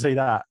wouldn't guarantee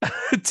that.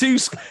 two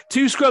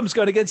scrums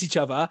going against each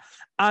other,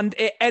 and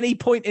at any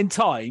point in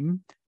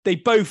time, they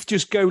both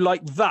just go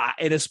like that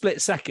in a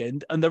split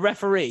second, and the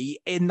referee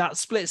in that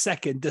split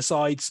second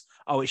decides,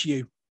 oh, it's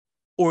you,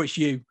 or it's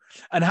you.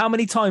 And how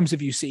many times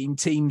have you seen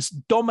teams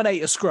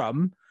dominate a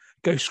scrum,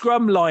 go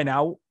scrum line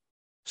out,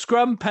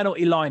 scrum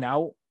penalty line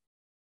out,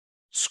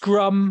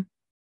 scrum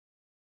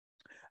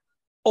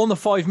on the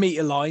 5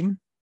 meter line,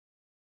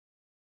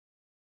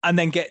 and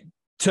then get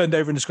turned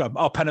over in the scrum?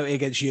 Oh, penalty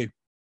against you.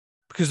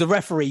 Because the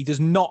referee does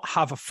not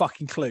have a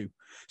fucking clue.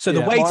 So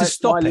the way to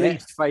stop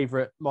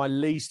my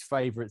least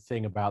favourite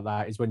thing about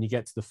that is when you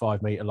get to the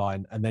 5 metre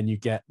line and then you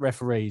get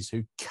referees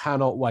who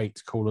cannot wait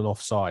to call an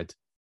offside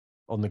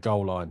on the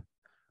goal line.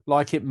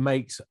 Like, it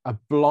makes a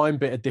blind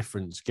bit of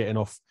difference getting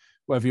off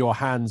whether your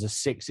hands are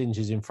 6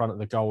 inches in front of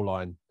the goal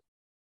line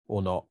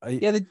or not.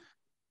 Yeah.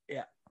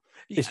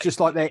 It's just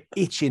like they're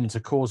itching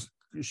to cause,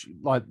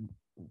 like,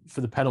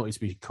 for the penalty to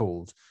be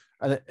called,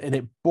 and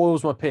it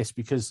boils my piss,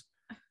 because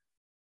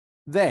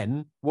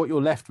then what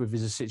you're left with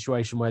is a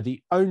situation where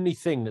the only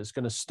thing that's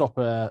going to stop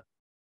that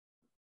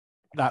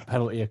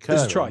penalty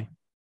occurring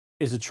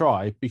is a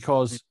try,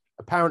 because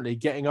apparently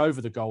getting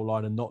over the goal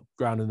line and not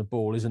grounding the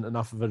ball isn't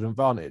enough of an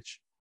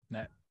advantage.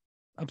 No,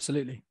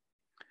 absolutely.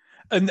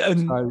 And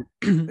so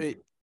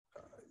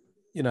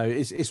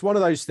it's one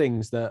of those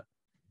things that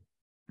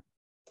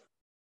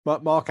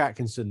Mark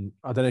Atkinson,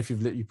 I don't know if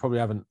you probably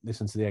haven't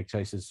listened to the Egg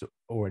Chasers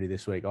already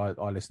this week.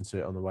 I listened to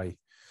it on the way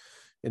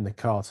in the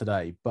car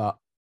today, but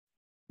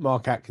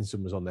Mark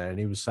Atkinson was on there and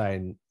he was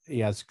saying he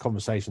has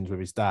conversations with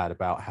his dad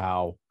about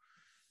how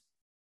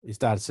his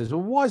dad says,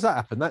 well, why does that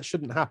happen? That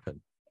shouldn't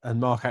happen. And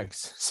Mark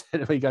Atkinson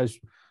said, he goes,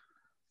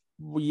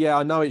 well, yeah,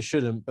 I know it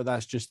shouldn't, but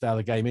that's just how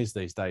the game is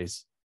these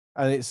days.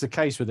 And it's the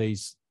case with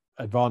these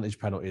advantage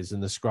penalties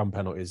and the scrum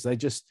penalties.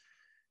 It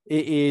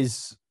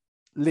is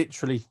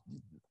literally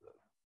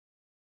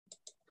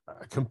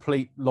a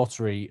complete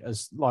lottery.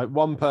 As like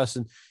one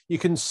person, you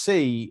can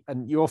see,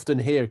 and you often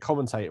hear a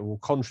commentator will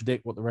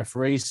contradict what the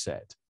referees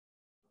said.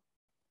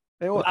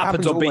 It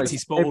happens on BT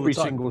Sport every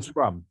single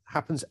scrum.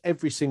 Happens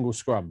every single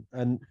scrum,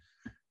 and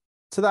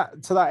to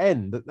that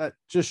end, that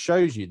just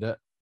shows you that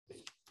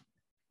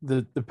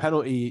the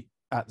penalty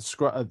at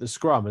the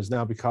scrum has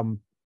now become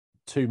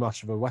too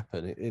much of a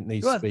weapon. It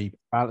needs to be.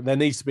 There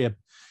needs to be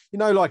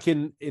like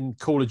in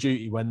Call of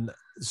Duty when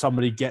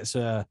somebody gets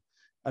a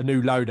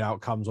new loadout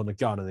comes on a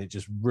gun and it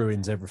just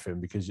ruins everything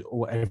because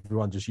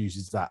everyone just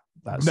uses that.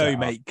 No, setup.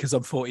 Mate, because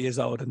I'm 40 years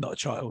old and not a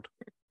child.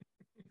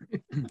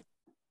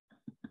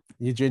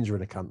 You're ginger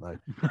and a cunt, though.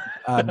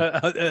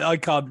 I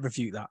can't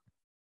refute that.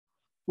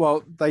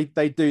 Well, they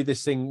do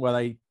this thing where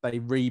they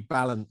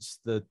rebalance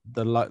the.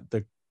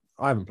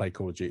 I haven't played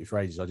Call of Duty for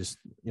ages. I just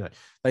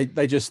they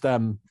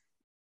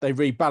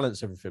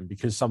rebalance everything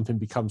because something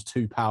becomes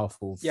too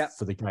powerful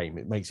for the game.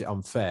 It makes it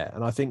unfair,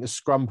 and I think the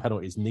scrum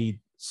penalties need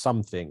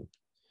something.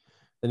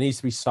 There needs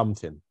to be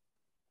something.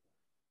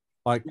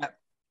 Like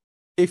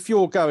if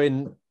you're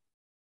resetting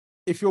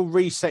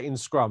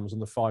scrums on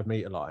the 5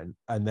 meter line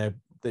and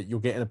that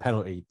you're getting a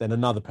penalty, then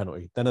another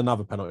penalty, then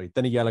another penalty,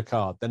 then a yellow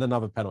card, then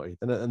another penalty,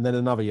 and then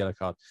another yellow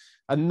card,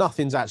 and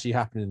nothing's actually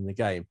happening in the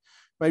game.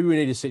 Maybe we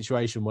need a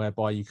situation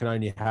whereby you can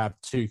only have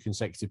 2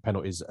 consecutive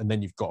penalties and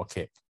then you've got to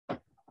kick.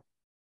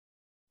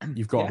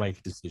 You've got to make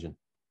a decision.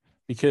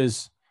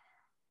 Because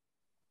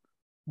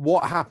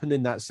what happened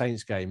in that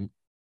Saints game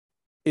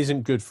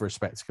isn't good for a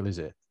spectacle, is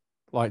it?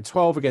 Like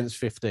 12 against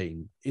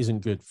 15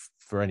 isn't good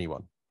for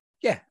anyone.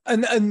 Yeah,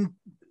 and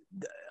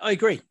I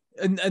agree.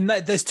 And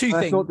there's two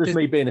things. That's not just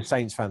me being a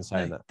Saints fan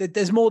saying that.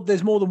 There's more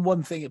than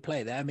one thing at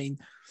play there. I mean,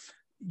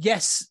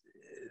 yes,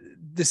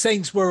 the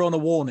Saints were on a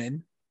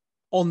warning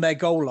on their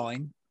goal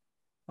line,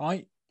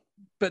 right?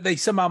 But they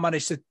somehow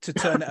managed to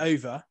turn it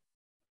over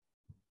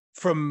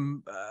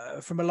from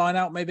a line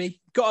out,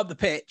 maybe. Got up the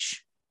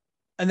pitch,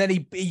 and then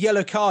he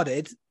yellow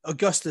carded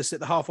Augustus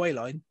at the halfway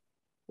line,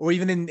 or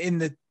even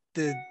in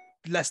the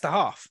Leicester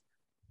half,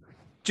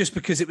 just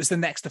because it was the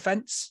next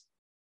offence.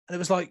 And it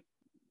was like,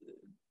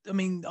 I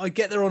mean, I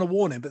get they're on a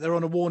warning, but they're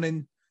on a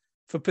warning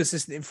for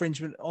persistent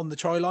infringement on the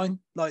try line.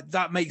 Like,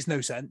 that makes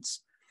no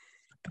sense.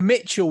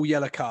 Mitchell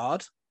yellow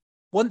card.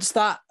 Once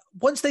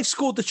they've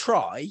scored the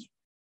try,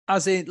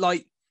 as in,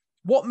 like,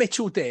 what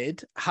Mitchell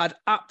did had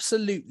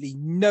absolutely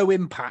no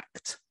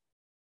impact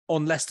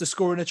on Leicester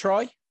scoring a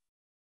try.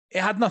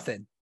 It had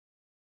nothing.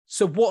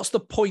 So what's the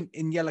point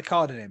in yellow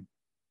carding him?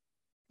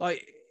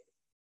 Like,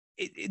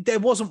 there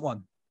wasn't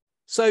one.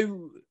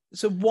 So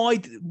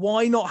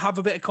why not have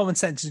a bit of common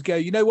sense and go,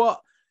 you know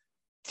what?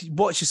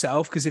 Watch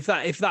yourself, because if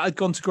that had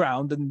gone to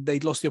ground and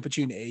they'd lost the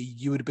opportunity,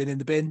 you would have been in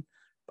the bin.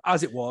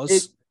 As it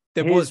was,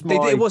 it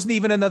wasn't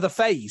even another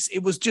phase.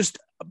 It was just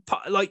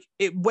like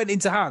it went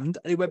into hand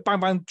and it went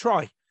bang bang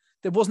try.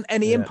 There wasn't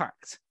any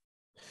impact.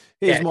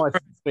 Here's my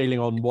feeling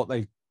on what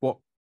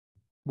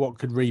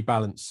could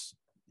rebalance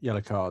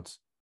yellow cards.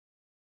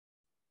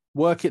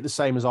 Work it the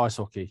same as ice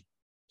hockey.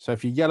 So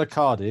if you're yellow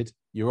carded,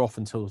 you're off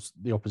until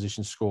the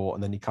opposition score,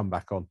 and then you come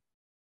back on.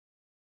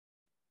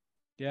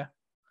 Yeah.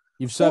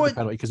 You've served the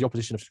penalty because the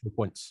opposition have scored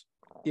points.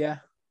 Yeah.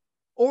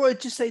 Or I'd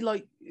just say,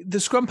 like, the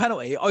scrum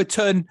penalty, I'd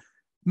turn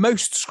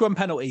most scrum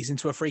penalties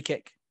into a free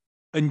kick,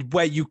 and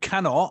where you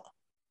cannot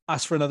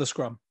ask for another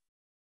scrum.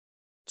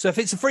 So if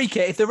it's a free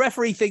kick, if the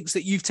referee thinks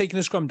that you've taken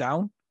a scrum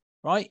down,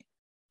 right,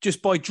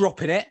 just by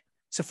dropping it,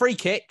 it's a free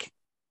kick.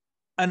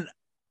 And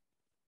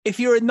if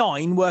you're a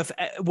 9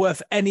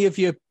 worth any of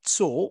your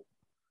sort,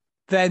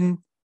 then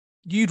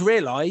you'd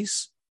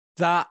realise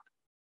that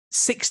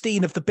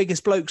 16 of the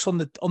biggest blokes on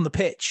the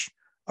pitch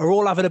are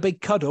all having a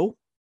big cuddle,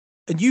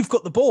 and you've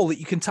got the ball that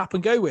you can tap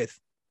and go with.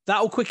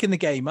 That'll quicken the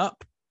game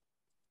up,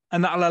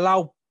 and that'll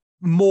allow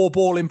more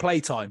ball in play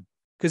time.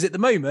 Because at the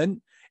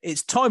moment,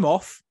 it's time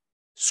off,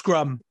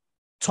 scrum,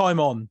 time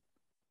on,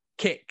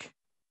 kick,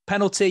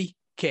 penalty,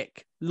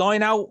 kick,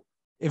 line out.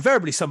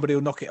 Invariably, somebody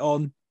will knock it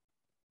on.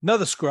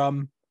 Another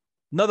scrum,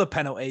 another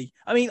penalty.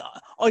 I mean,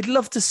 I'd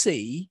love to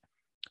see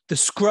the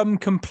scrum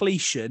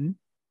completion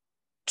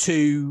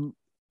to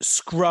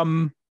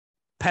scrum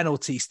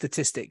penalty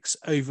statistics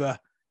over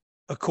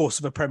a course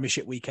of a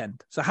Premiership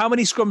weekend. So how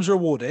many scrums are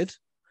awarded?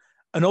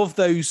 And of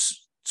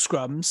those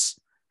scrums,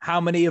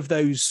 how many of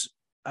those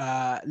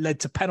led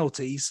to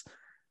penalties,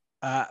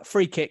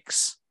 free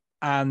kicks,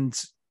 and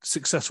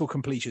successful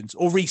completions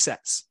or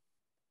resets?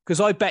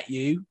 Because I bet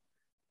you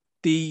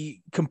the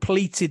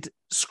completed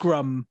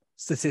scrum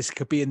statistic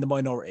could be in the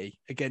minority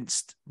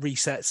against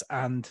resets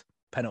and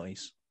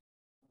penalties.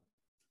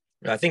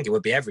 I think it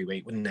would be every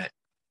week, wouldn't it?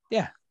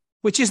 Yeah,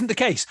 which isn't the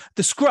case.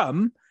 The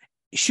scrum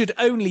should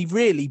only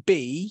really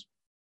be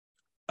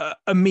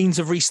a means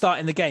of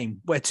restarting the game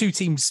where two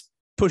teams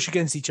push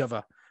against each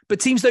other. But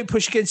teams don't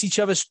push against each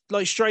other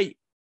like straight.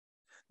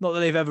 Not that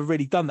they've ever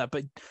really done that,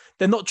 but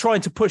they're not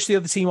trying to push the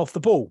other team off the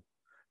ball.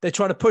 They're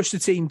trying to push the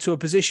team to a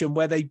position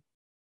where they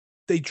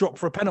drop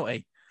for a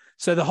penalty.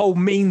 So the whole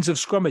means of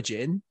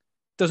scrummaging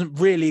doesn't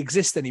really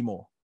exist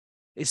anymore.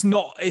 It's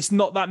not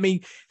that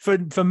mean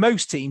for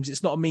most teams.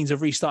 It's not a means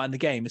of restarting the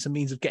game. It's a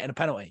means of getting a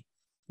penalty,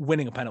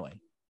 winning a penalty.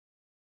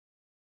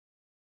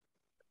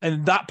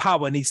 And that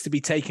power needs to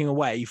be taken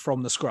away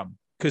from the scrum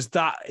because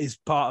that is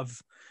part of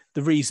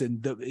the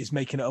reason that is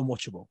making it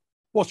unwatchable.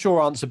 What's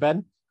your answer,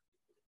 Ben?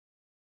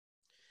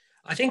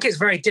 I think it's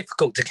very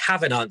difficult to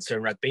have an answer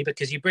in rugby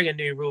because you bring a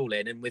new rule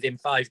in and within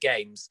 5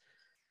 games,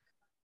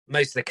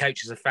 most of the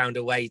coaches have found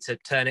a way to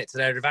turn it to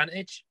their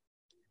advantage.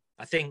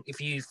 I think if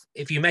you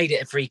made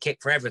it a free kick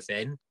for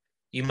everything,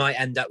 you might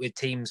end up with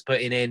teams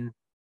putting in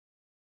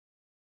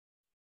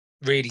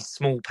really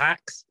small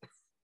packs.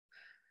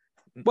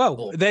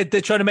 Well, they're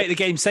trying to make the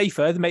game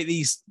safer. They make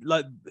these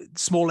like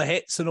smaller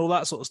hits and all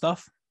that sort of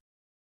stuff.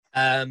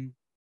 And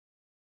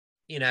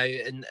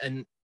they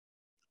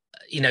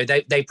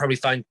probably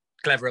find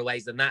cleverer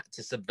ways than that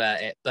to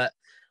subvert it. But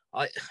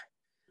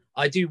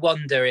I do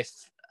wonder if,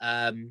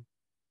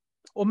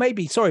 or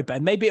maybe, sorry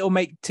Ben, maybe it'll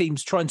make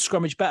teams try and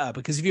scrummage better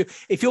because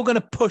if you're going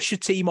to push a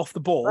team off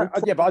the ball,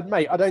 yeah, but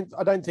mate, I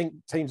don't think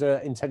teams are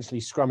intentionally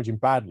scrummaging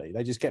badly.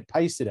 They just get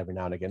pasted every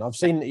now and again. I've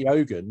seen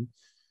Eogan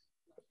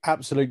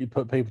absolutely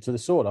put people to the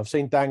sword. I've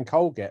seen Dan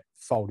Cole get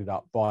folded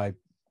up by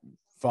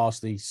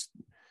vastly.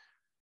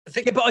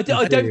 But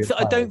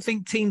I don't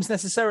think teams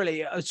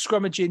necessarily are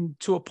scrummaging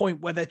to a point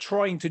where they're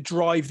trying to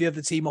drive the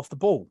other team off the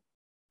ball.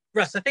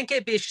 Russ, I think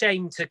it'd be a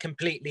shame to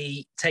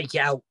completely take it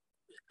out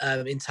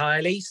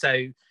entirely.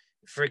 So,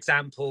 for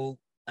example,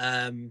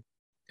 it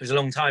was a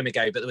long time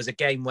ago, but there was a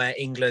game where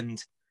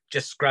England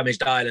just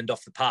scrummaged Ireland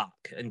off the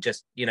park and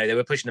just, they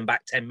were pushing them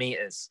back 10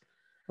 metres.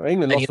 Well,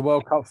 England lost the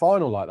World Cup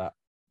final like that.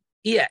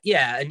 Yeah,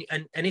 and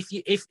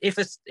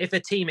if a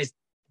team is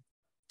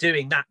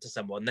doing that to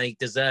someone, they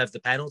deserve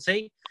the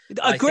penalty.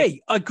 I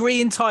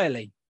agree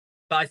entirely.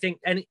 But I think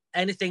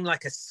anything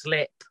like a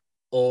slip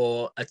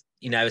or a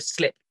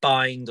slip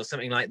bind or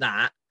something like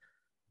that,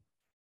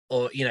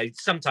 or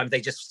sometimes they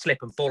just slip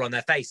and fall on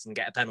their face and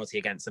get a penalty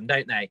against them,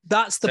 don't they?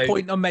 That's the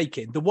point I'm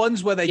making. The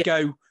ones where they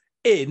go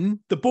in,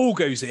 the ball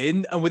goes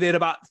in, and within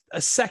about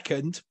a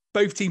second,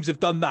 both teams have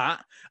done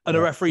that, and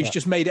the referee's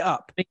just made it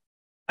up.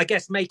 I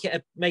guess make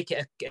it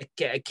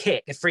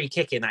a free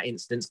kick in that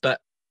instance, but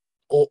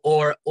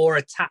or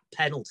a tap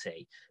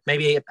penalty.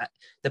 Maybe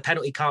the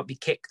penalty can't be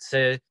kicked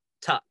to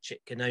touch;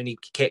 it can only be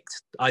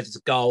kicked either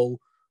to goal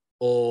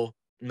or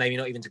maybe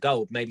not even to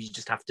goal. Maybe you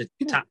just have to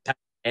tap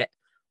it.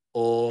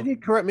 Or can you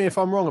correct me if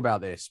I'm wrong about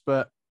this?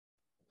 But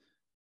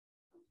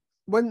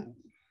when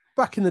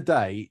back in the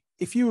day,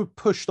 if you were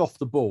pushed off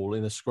the ball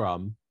in a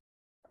scrum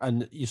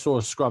and you saw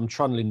a scrum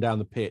trundling down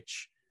the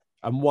pitch,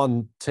 and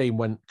one team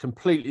went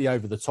completely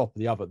over the top of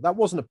the other, that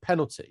wasn't a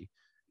penalty.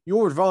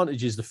 Your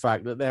advantage is the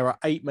fact that there are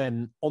 8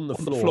 men on the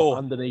floor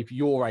underneath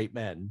your 8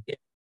 men. Yeah.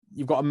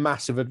 You've got a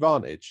massive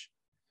advantage.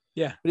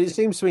 Yeah. But it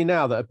seems to me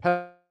now that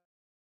a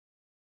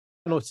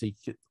penalty,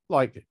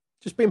 like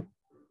just being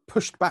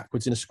pushed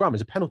backwards in a scrum,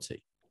 is a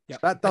penalty. Yeah.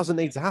 That doesn't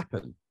need to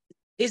happen.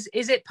 Is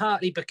it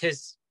partly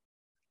because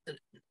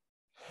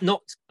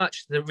not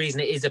much the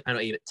reason it is a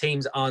penalty, but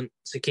teams aren't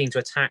so keen to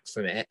attack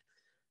from it?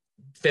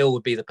 Phil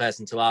would be the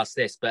person to ask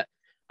this, but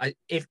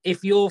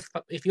if your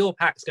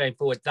pack's going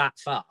forward that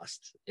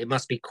fast, it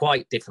must be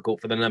quite difficult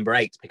for the number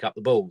 8 to pick up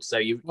the ball. So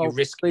you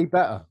risk be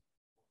better.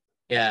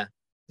 Yeah,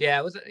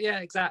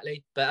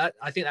 exactly. But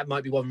I think that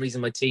might be one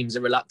reason my teams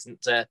are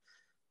reluctant to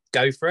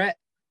go for it.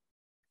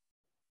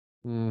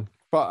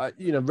 But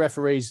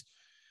referees,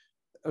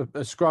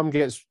 a scrum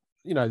gets,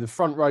 the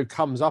front row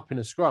comes up in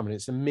a scrum and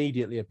it's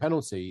immediately a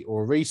penalty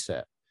or a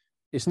reset.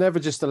 It's never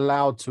just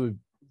allowed to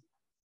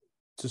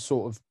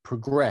sort of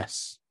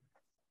progress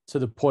to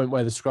the point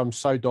where the scrum's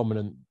so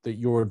dominant that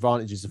your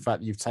advantage is the fact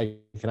that you've taken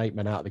 8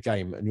 men out of the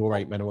game and your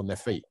 8 men are on their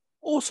feet.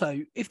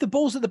 Also, if the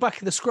ball's at the back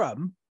of the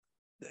scrum,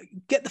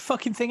 get the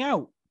fucking thing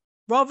out.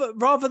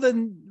 Rather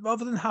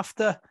than have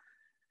to,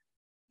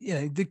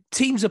 the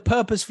teams are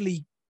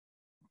purposefully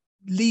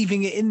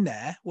leaving it in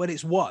there when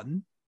it's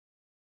won.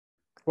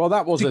 Well,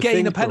 that was to gain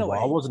thing a penalty,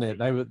 wasn't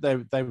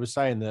it? They were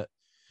saying that,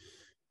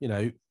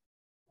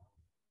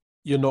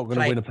 you're not going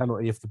to Play. win a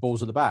penalty if the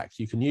ball's at the back.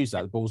 You can use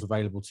that. The ball's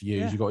available to use.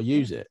 Yeah. You've got to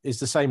use it. It's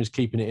the same as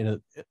keeping it in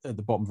at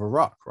the bottom of a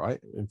ruck, right?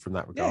 And from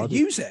that Yeah, regard,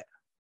 use it.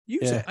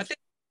 Use Yeah. it.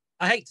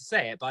 I hate to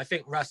say it, but I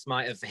think Russ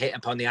might have hit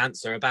upon the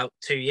answer about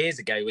 2 years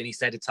ago when he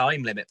said a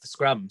time limit for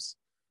scrums.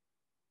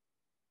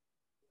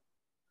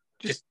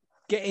 Just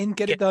get in,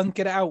 get it done,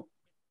 get it out.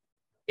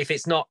 If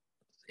it's not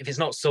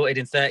sorted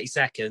in 30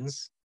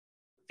 seconds,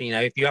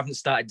 if you haven't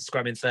started the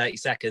scrum in 30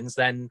 seconds,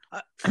 then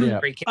Yeah.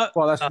 free kick.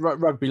 well, that's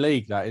rugby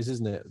league, that is,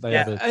 isn't it? They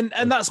Yeah, have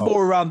And that's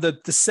more around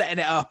the setting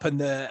it up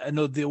and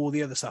all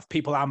the other stuff,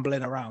 people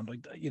ambling around,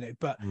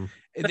 but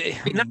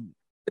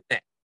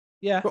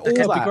yeah, But that could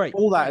be all great.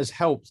 that has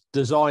helped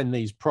design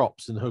these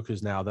props and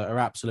hookers now that are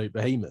absolute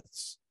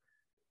behemoths,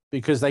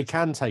 because they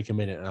can take a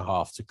minute and a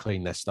half to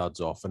clean their studs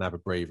off and have a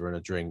breather and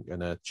a drink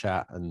and a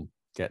chat and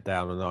get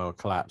down and I'll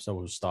collapse. So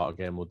we'll start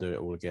again. We'll do it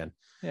all again.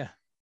 Yeah.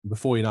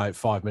 Before you know it,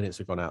 5 minutes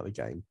have gone out of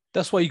the game.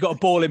 That's why you got a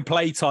ball in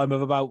play time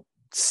of about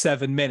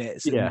 7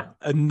 minutes. Yeah.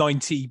 And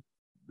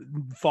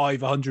 95,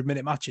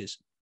 100-minute matches.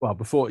 Well,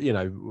 before,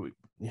 we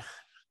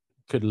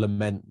could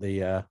lament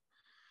the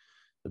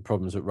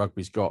problems that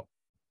rugby's got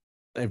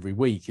every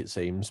week, it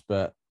seems.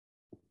 But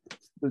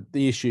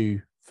the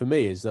issue for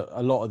me is that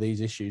a lot of these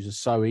issues are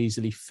so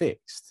easily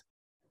fixed.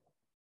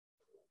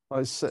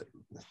 I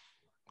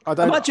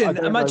don't Imagine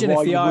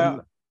know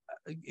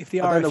if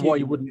the I don't know RFU why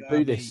you wouldn't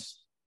do this.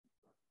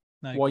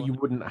 No, Why go you on.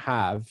 wouldn't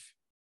have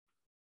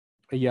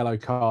a yellow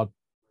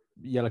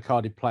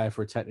carded player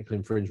for a technical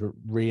infringement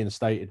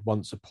reinstated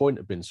once a point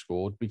had been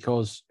scored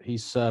because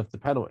he's served the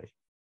penalty.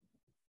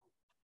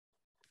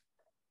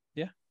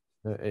 Yeah.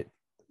 It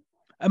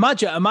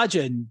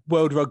Imagine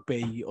World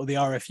Rugby or the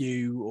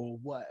RFU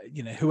or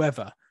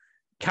whoever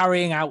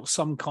carrying out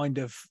some kind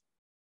of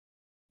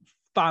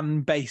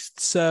fan-based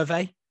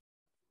survey.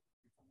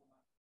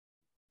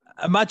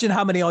 Imagine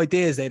how many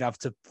ideas they'd have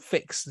to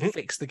fix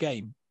the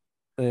game.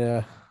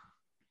 Yeah.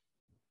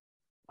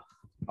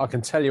 I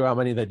can tell you how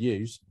many they'd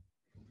use.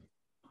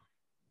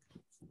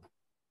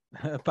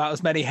 About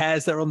as many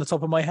hairs that are on the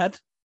top of my head.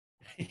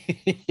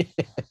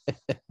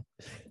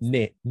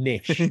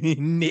 Niche.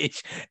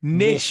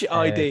 niche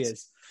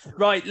ideas.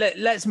 Right,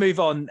 let's move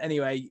on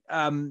anyway.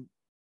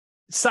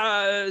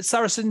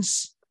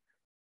 Saracens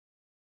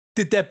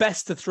did their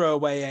best to throw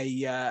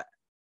away a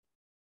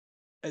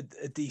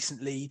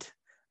decent lead,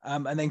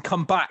 and then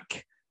come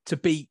back to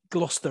beat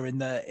Gloucester in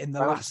the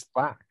last.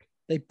 Back.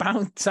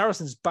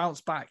 Saracens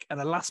bounced back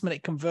and a last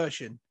minute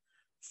conversion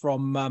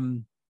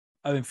from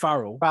Owen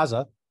Farrell.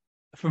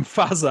 From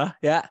Fazza,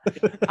 yeah.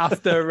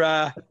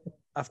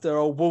 After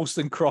old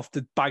Wollstonecroft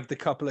had bagged a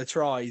couple of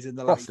tries in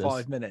the last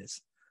 5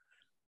 minutes.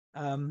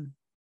 A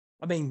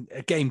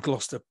game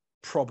Gloucester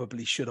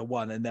probably should have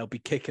won, and they'll be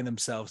kicking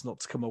themselves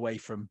not to come away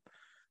from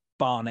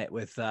Barnet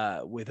with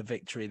a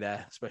victory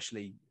there,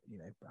 especially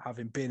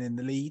having been in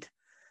the lead.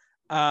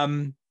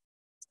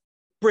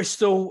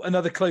 Bristol,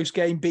 another close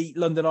game, beat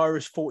London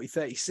Irish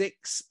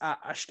 40-36 at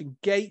Ashton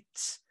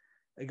Gate.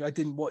 I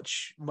didn't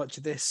watch much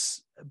of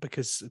this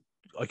because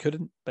I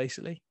couldn't,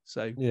 basically.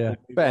 So yeah,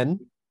 Ben.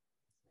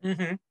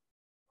 Mm-hmm.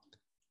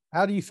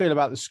 How do you feel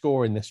about the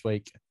scoring this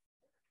week?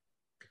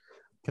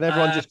 Can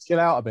everyone just chill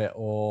out a bit,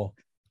 or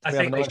I do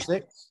we think have a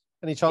 9-6?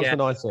 Any chance for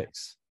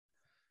 9-6?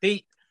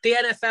 The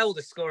NFL,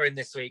 the scoring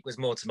this week was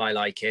more to my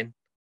liking.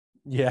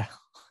 Yeah,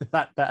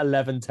 that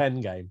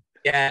 11-10 game.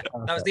 Yeah,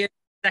 that was the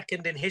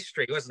second in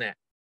history, wasn't it?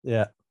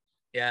 Yeah,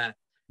 Yeah,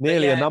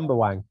 nearly a number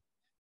wang.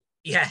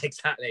 yeah,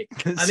 exactly.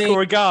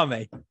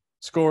 Scorigami.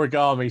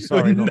 Scorigami,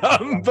 sorry.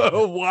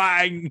 Number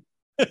wang.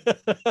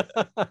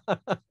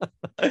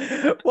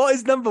 What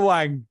is number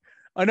wang?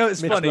 I know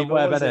it's Michelin funny. But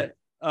Web, what is innit? it?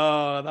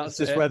 Oh, that's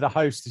just it. where the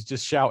host is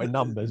just shouting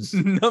numbers.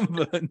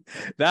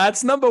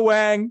 That's number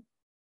wang.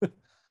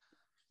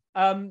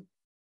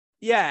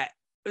 Yeah.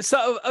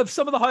 So of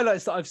some of the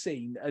highlights that I've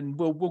seen, and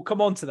we'll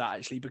come on to that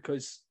actually,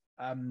 because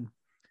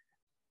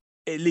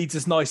it leads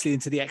us nicely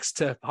into the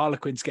Exeter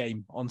Harlequins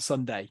game on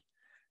Sunday,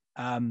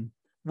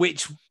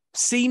 which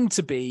seemed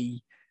to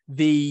be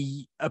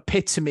the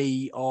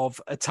epitome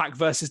of attack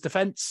versus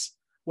defense,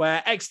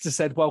 where Exeter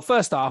said, well,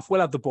 first half,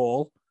 we'll have the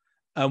ball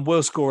and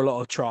we'll score a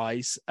lot of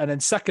tries. And then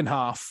second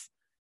half,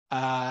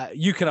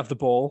 you can have the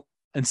ball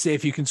and see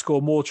if you can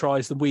score more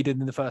tries than we did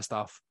in the first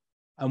half.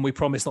 And we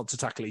promise not to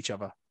tackle each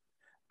other.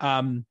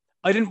 I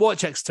didn't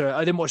watch Exeter.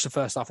 I didn't watch the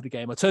first half of the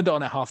game. I turned it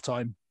on at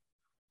halftime,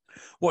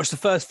 watched the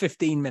first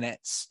 15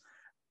 minutes,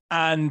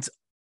 and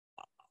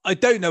I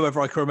don't know whether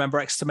I can remember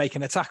Exeter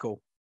making a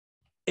tackle.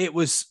 It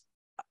was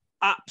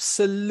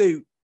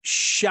absolute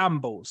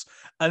shambles.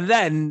 And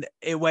then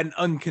it went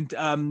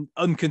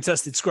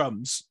uncontested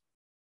scrums.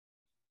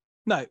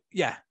 No,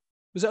 yeah.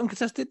 Was it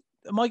uncontested?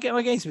 Am I getting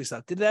my games mixed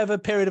up? Did they have a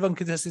period of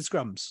uncontested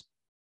scrums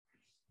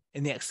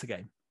in the Exeter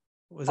game?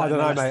 I don't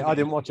know, mate. I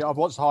didn't watch it. I've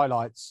watched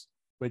highlights,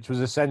 which was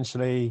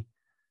essentially,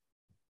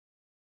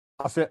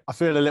 I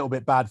feel a little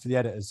bit bad for the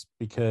editors,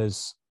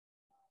 because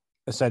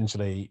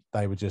essentially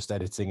they were just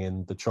editing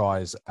in the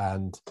tries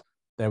and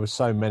there were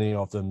so many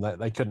of them that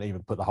they couldn't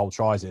even put the whole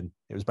tries in.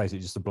 It was basically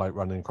just a bloke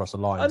running across the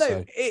line. I know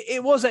So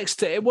it was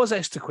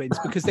extra Quins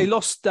because they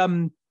lost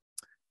the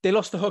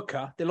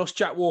hooker, they lost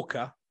Jack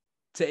Walker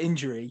to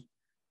injury,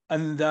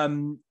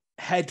 and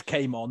Head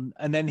came on,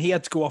 and then he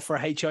had to go off for a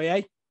HIA,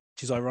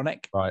 which is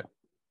ironic. Right.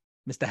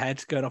 Mr.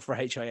 Head going off for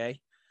a HIA.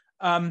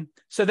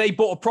 So they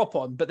bought a prop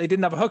on, but they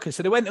didn't have a hooker.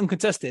 So they went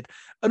uncontested.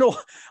 And all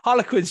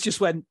Harlequins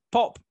just went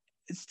pop.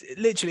 It's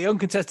literally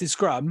uncontested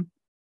scrum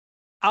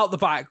out the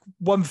back,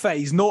 one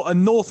phase. And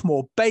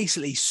Northmoor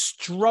basically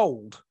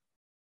strolled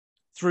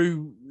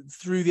through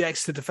the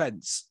Exeter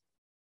defence,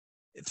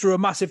 through a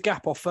massive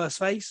gap off first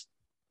phase,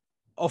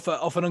 off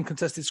an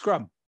uncontested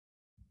scrum.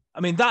 I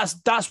mean,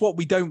 that's what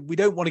we don't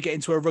want to get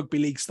into a rugby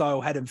league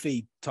style head and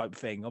feed type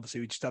thing.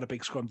 Obviously, we just had a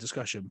big scrum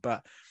discussion,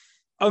 but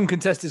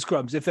uncontested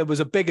scrums, if there was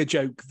a bigger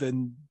joke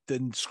than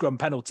scrum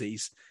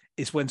penalties,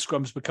 it's when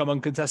scrums become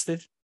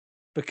uncontested,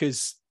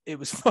 because it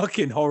was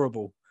fucking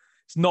horrible.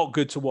 It's not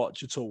good to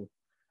watch at all.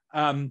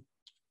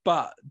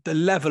 But the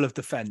level of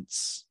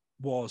defence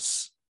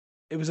was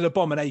an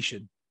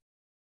abomination,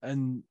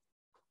 and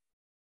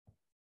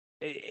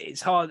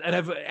it's hard. And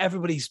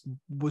everybody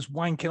was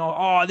wanking on,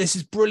 oh, this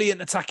is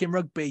brilliant attacking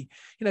rugby.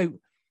 You know,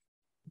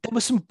 there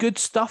was some good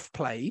stuff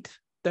played.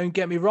 Don't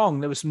get me wrong.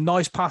 There were some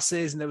nice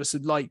passes, and there was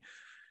some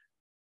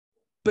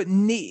but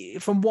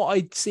from what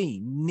I'd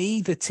seen,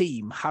 neither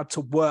team had to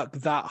work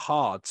that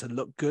hard to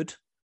look good.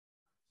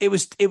 It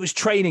was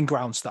training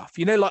ground stuff,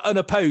 you know, like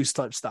unopposed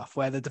type stuff,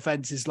 where the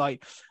defense is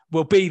like,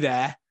 we'll be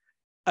there,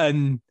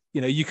 and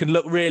you know, you can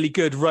look really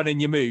good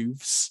running your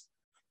moves,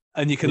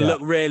 and you can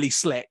look really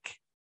slick,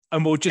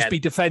 and we'll just be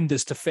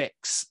defenders to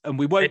fix, and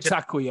we won't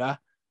tackle you.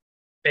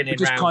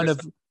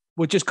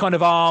 We'll just kind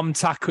of arm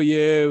tackle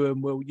you,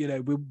 and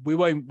we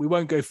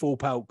won't go full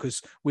pelt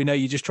because we know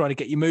you're just trying to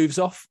get your moves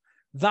off.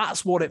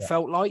 That's what it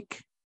felt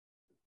like.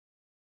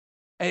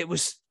 It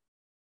was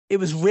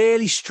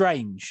really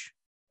strange.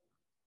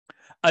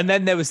 And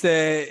then there was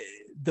the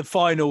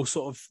final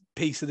sort of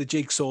piece of the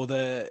jigsaw,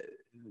 the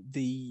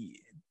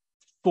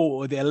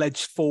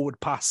alleged forward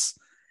pass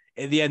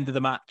at the end of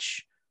the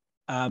match,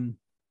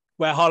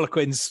 where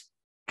Harlequins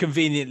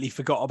conveniently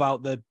forgot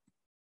about the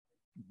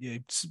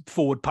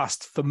forward pass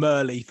for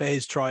Murley for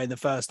his try in the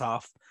first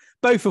half,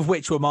 both of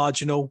which were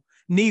marginal,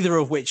 neither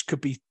of which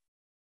could be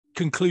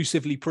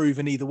conclusively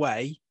proven either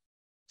way.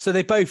 So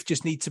they both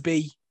just need to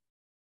be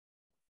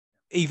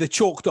either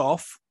chalked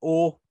off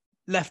or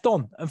left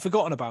on and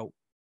forgotten about.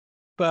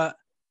 But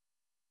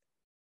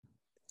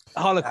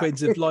Harlequins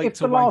have liked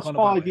to wank on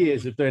about it. The last 5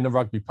 years of doing a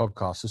rugby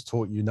podcast has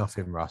taught you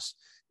nothing, Russ.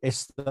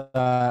 It's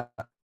the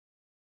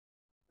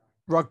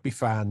rugby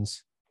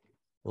fans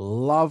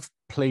love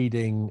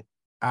pleading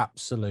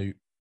absolute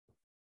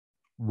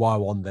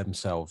woe on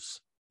themselves.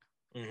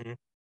 Mm-hmm.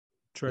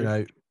 True. You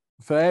know,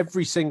 for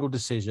every single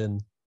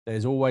decision,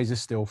 there's always a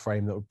still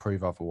frame that would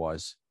prove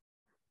otherwise.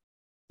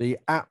 The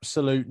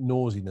absolute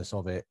nauseousness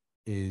of it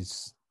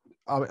is,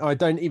 I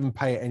don't even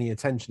pay it any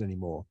attention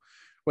anymore.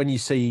 When you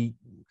see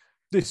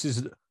this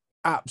is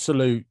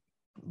absolute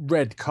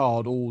red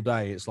card all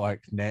day, it's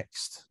like,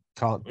 next,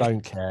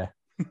 don't care.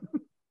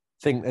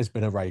 Think there's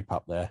been a rape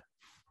up there.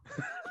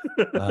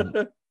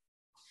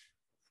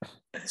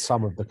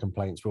 Some of the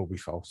complaints will be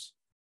false.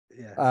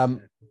 Yeah.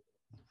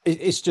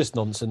 It's just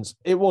nonsense.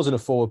 It wasn't a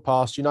forward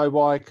pass. You know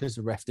why? Because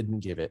the ref didn't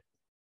give it.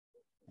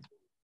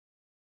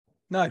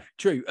 No,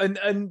 true.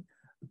 And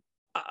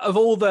of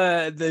all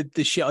the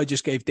shit I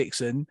just gave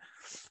Dixon,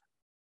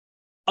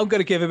 I'm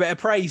going to give a bit of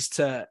praise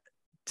to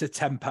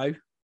Tempo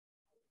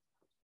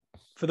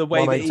for the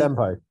way that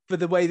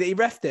he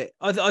reffed it.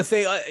 I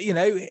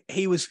think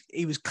he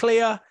was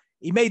clear.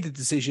 He made the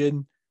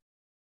decision,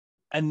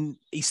 and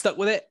he stuck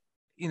with it.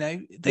 You know,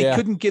 they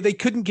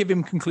couldn't give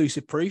him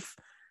conclusive proof.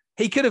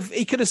 He could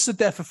have stood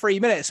there for 3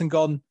 minutes and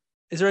gone,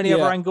 is there any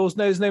other angles?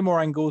 No, there's no more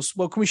angles.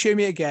 Well, can we show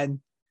me it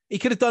again? He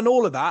could have done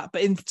all of that,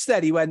 but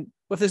instead he went,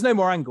 well, if there's no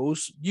more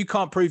angles, you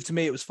can't prove to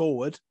me it was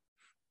forward.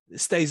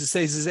 It stays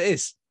as it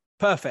is.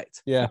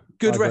 Perfect. Yeah.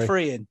 Good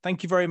refereeing.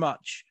 Thank you very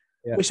much.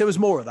 Yeah. Wish there was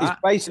more of that.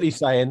 He's basically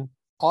saying,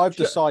 I've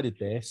decided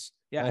this.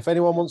 Yeah. And if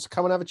anyone wants to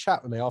come and have a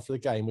chat with me after the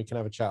game, we can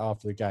have a chat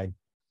after the game.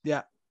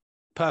 Yeah.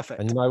 Perfect.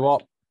 And you know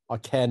what? I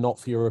care not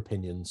for your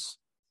opinions.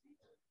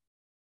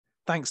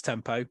 Thanks,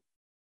 Tempo.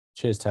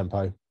 Cheers,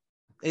 Tempo.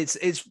 It's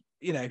it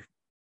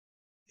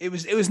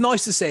was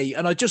nice to see,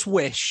 and I just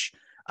wish,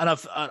 and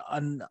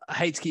I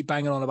hate to keep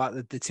banging on about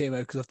the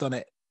TMO because I've done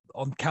it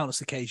on countless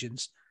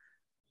occasions.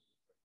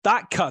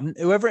 That cunt,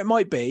 whoever it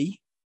might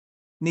be,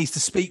 needs to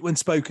speak when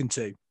spoken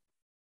to.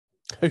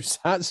 Who's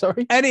that?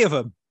 Sorry, any of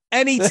them,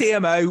 any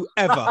TMO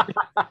ever,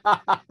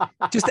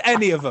 just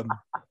any of them.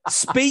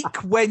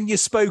 Speak when you're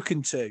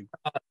spoken to.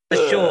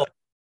 For sure.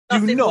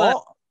 Do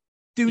not.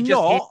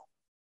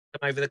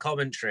 Over the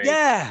commentary.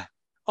 Yeah.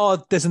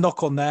 Oh, there's a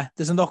knock on there.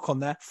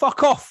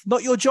 Fuck off.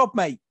 Not your job,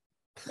 mate.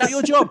 Not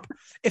your job.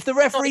 If the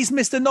referee's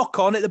missed a knock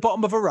on at the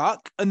bottom of a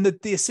ruck and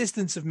the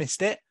assistants have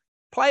missed it,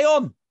 play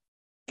on.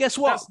 Guess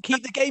what?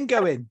 Keep the game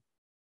going.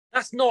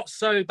 That's not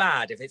so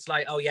bad if it's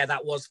like, oh yeah,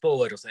 that was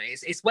forward or something.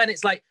 It's when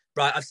it's like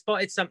right, I've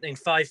spotted something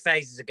 5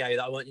 phases ago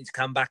that I want you to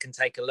come back and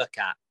take a look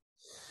at.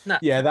 No,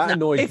 Yeah, that no.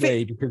 annoys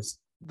me because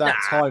that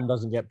time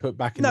doesn't get put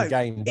back in the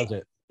game, does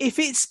it? If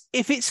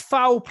it's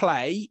foul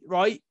play,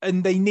 right,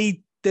 and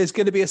there's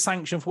going to be a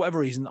sanction for whatever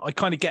reason, I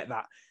kind of get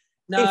that.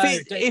 No,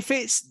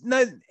 if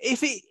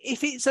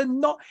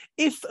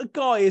a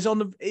guy is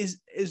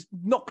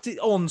knocked it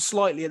on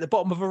slightly at the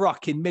bottom of a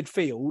ruck in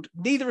midfield,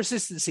 neither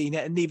assistant seen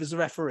it and neither's the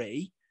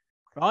referee,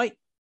 right?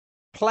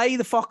 Play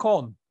the fuck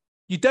on.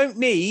 You don't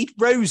need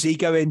Rosie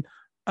going,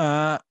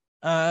 Craig,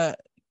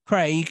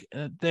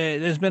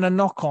 there's been a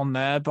knock on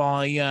there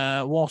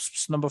by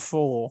Wasps number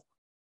 4.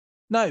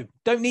 No,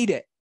 don't need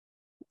it.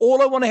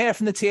 All I want to hear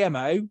from the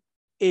TMO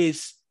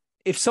is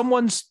if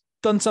someone's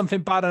done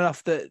something bad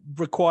enough that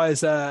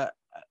requires a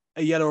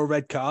yellow or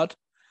red card,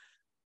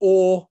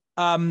 or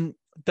the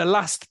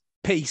last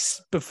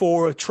piece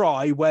before a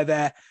try where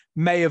there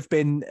may have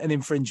been an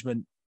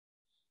infringement.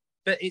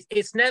 But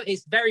it's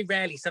very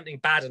rarely something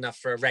bad enough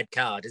for a red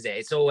card, is it?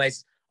 It's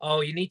always,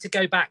 you need to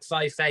go back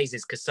 5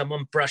 phases because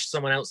someone brushed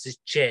someone else's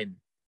chin.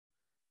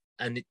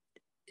 And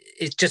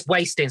it's just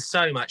wasting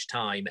so much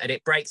time and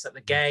it breaks up the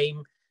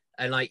game.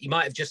 And like, you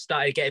might have just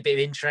started to get a bit of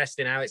interest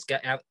in how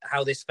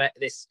this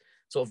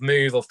sort of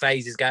move or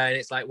phase is going.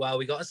 It's like, well,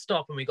 we got to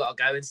stop and we got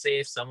to go and see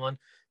if someone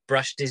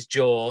brushed his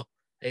jaw.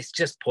 It's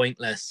just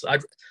pointless.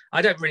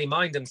 I don't really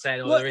mind them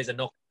saying, there is a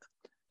knock,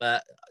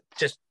 but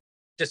just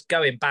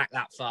going back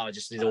that far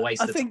just is a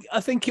waste.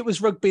 I think it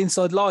was Rugby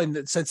Inside Line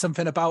that said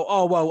something about,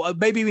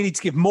 maybe we need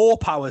to give more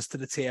powers to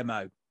the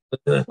TMO.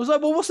 I was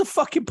like, well, what's the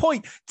fucking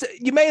point?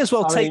 You may as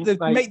well take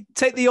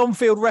the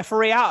on-field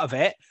referee out of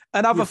it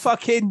and have a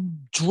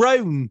fucking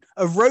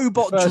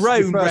robot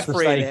drone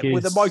refereeing it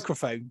with a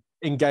microphone.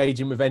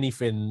 Engaging with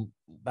anything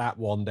that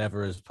Wand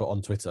ever has put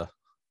on Twitter.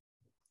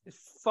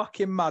 It's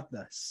fucking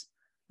madness.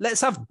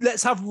 Let's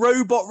have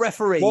robot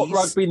referees. What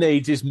rugby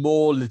needs is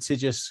more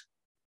litigious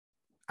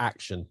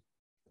action.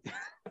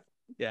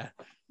 Yeah.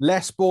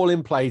 Less ball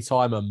in play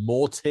time and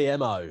more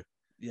TMO.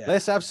 Yeah.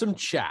 Let's have some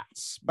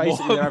chats.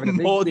 Basically, they're having a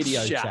big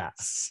video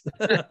chats.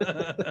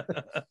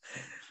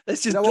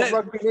 Let's just what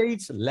rugby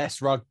needs?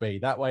 Less rugby.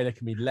 That way there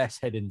can be less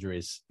head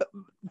injuries.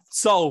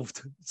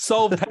 Solved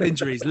head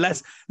injuries.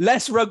 Less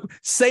rugby.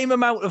 Same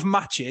amount of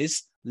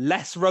matches,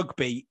 less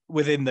rugby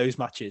within those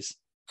matches.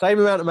 Same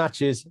amount of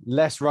matches,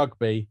 less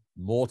rugby,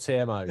 more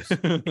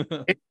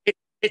TMOs.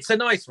 It's a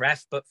nice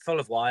ref, but full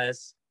of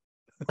wires.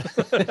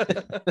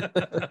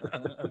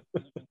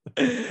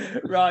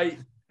 Right.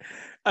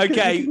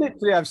 Okay. You could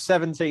literally have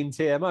 17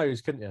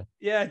 TMOs, couldn't you?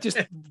 Yeah, just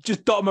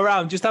dot them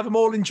around. Just have them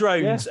all in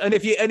drones. Yeah. And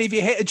if you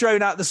hit a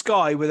drone out of the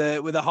sky with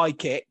a high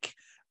kick,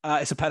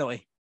 it's a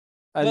penalty.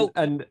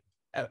 And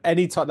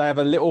anytime they have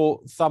a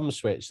little thumb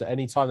switch that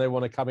anytime they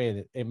want to come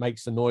in, it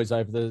makes the noise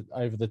over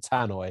the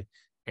tannoy.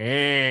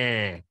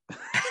 Like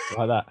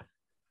that.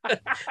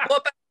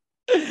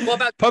 What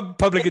about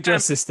public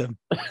address system?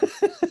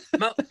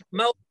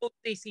 Multiple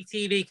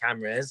CCTV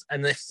cameras,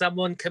 and if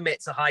someone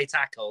commits a high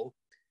tackle,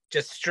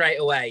 just straight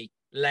away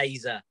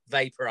laser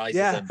vaporizes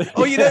them.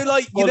 Oh,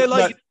 like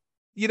running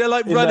in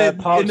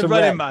the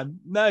Running Man.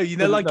 No,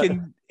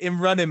 in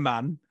Running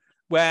Man,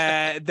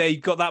 where they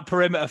got that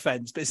perimeter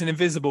fence, but it's an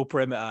invisible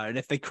perimeter, and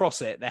if they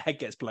cross it, their head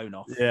gets blown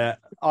off. Yeah,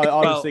 I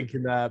was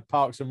thinking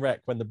Parks and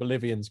Rec when the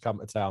Bolivians come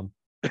to town,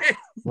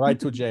 right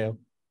to jail.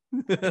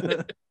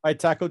 I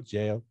tackled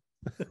jail.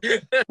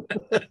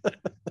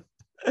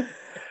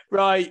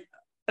 Right,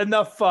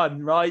 enough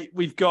fun. Right,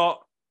 we've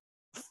got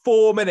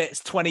 4 minutes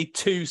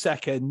 22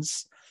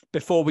 seconds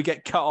before we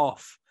get cut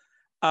off,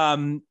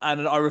 and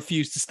I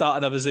refuse to start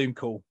another Zoom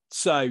call.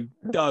 So,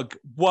 Doug,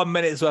 1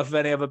 minute's worth of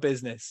any other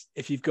business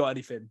if you've got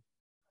anything.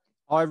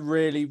 I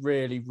really,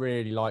 really,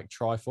 really like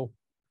trifle.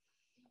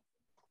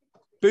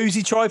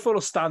 Boozy trifle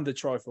or standard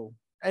trifle?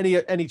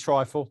 Any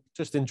trifle.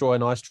 Just enjoy a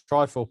nice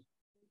trifle.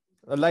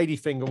 A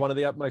ladyfinger, one of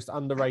the most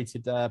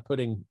underrated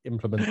pudding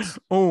implements.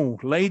 Oh,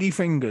 ladies'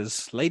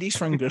 fingers.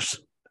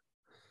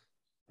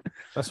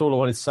 That's all I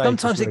wanted to say.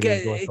 Sometimes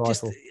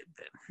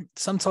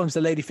sometimes the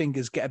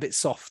ladyfingers get a bit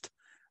soft.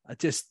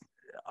 It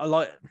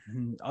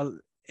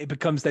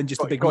becomes then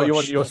just a big mush. You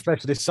want your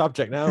specialist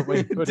subject now?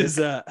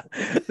 Dessert.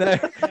 No,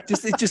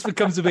 it just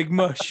becomes a big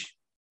mush.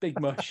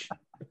 Big mush.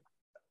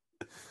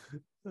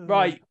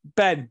 Right,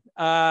 Ben,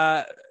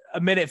 a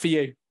minute for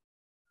you.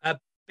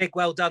 Big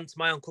well done to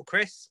my Uncle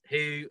Chris,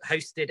 who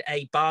hosted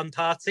a barn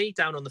party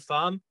down on the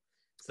farm.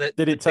 So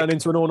did it turn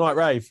into an all-night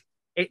rave?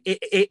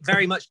 It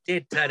very much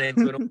did turn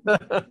into an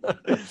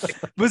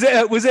Was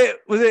it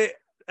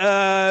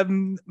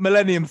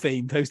Millennium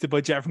themed, hosted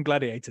by Jack from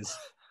Gladiators?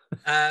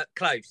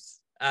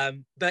 Close.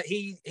 But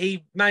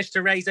he managed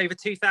to raise over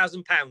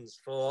 £2,000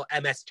 for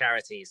MS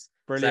charities.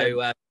 Brilliant.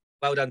 So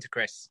well done to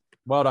Chris.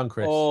 Well done,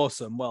 Chris.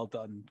 Awesome. Well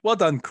done,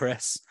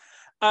 Chris.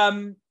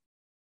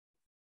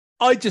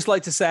 I'd just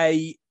like to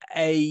say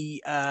a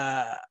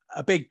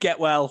big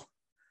get well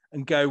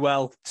and go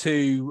well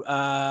to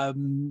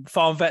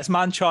Farm Vet's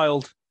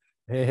man-child,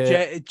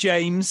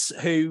 James,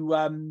 who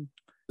the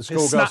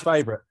schoolgirl's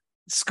favourite.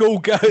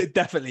 Schoolgirl,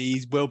 definitely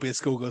he will be a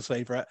schoolgirl's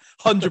favourite.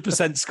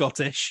 100%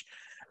 Scottish.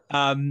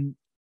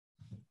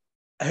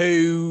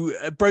 Who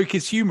broke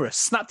his humerus,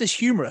 snapped his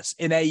humerus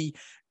in a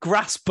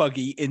grass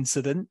buggy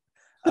incident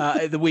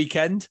at the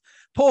weekend.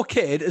 Poor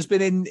kid has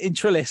been in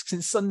Trillisk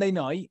since Sunday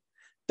night,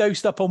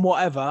 dosed up on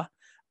whatever.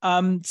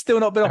 Still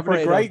not been operated on.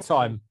 Having a great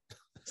time.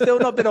 Still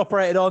not been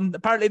operated on.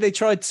 Apparently they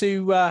tried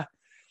to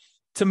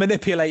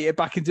manipulate it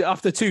back into,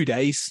 after 2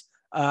 days.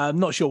 I'm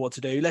not sure what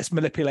to do. Let's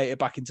manipulate it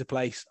back into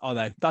place. Oh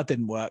no, that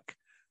didn't work.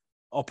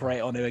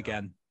 Operate on him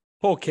again.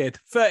 Poor kid,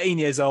 13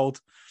 years old.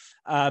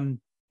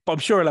 But I'm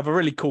sure he'll have a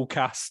really cool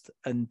cast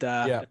and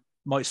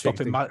might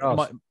stop him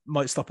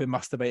might stop him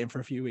masturbating for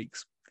a few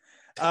weeks.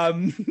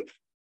 As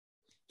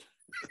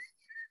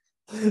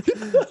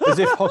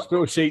if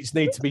hospital sheets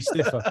need to be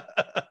stiffer.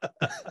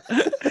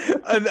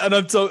 and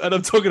I'm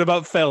talking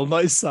about Phil,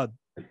 not his son.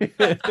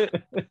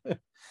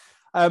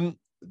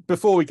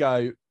 Before we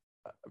go,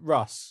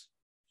 Russ,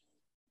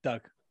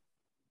 Doug,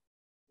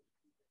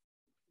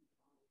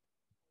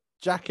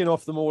 jacking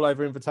off them all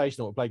over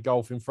Invitational to play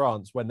golf in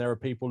France when there are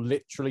people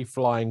literally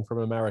flying from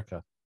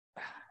America.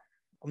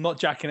 I'm not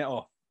jacking it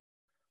off.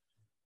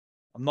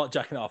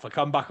 I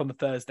come back on the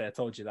Thursday. I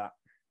told you that.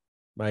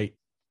 Mate,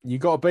 you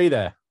got to be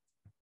there.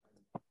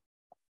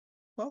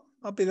 Well,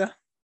 I'll be there.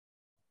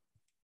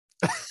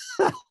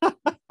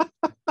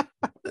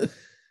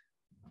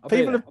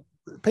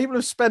 People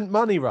have spent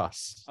money,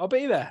 Russ. I'll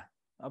be there.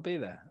 I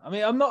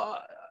mean, I'm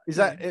not...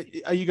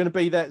 Are you going to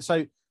be there?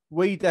 So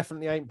we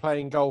definitely ain't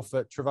playing golf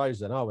at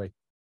Trevose, are we?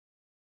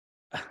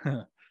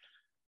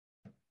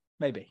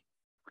 Maybe.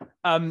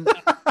 I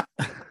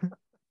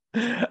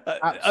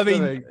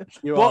mean,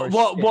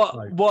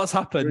 what's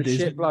happened is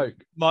shit bloke.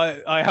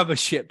 I am a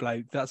shit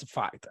bloke. That's a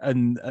fact,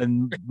 and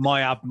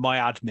my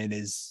admin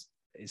is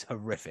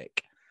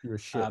horrific. You're a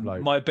shit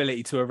bloke. My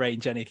ability to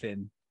arrange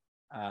anything,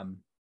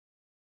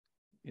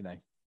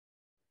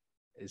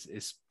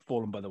 is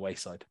fallen by the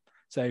wayside.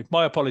 So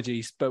my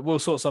apologies, but we'll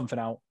sort something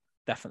out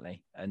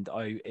definitely, and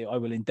I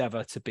will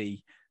endeavour to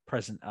be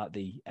present at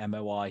the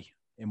MOI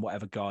in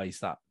whatever guise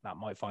that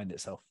might find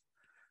itself.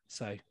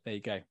 So there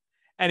you go.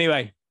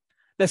 Anyway,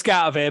 let's get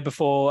out of here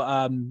before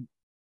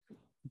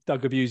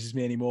Doug abuses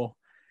me anymore.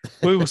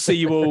 We will see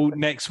you all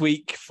next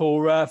week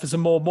for some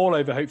more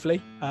Over,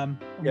 hopefully.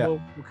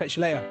 We'll catch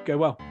you later. Go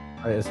well.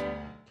 It is.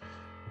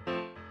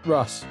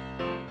 Russ.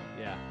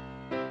 Yeah.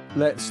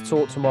 Let's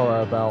talk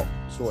tomorrow about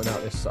sorting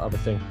out this other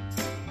thing.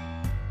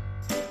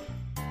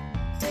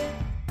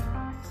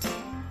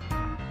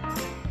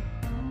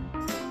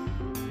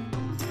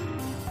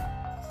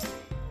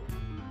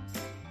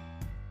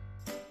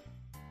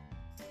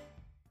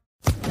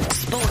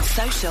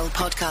 Social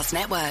Podcast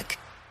Network.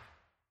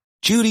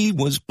 Judy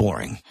was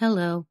boring.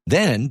 Hello.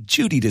 Then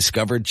Judy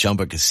discovered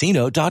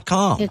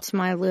ChumbaCasino.com. It's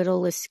my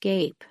little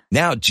escape.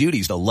 Now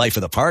Judy's the life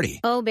of the party.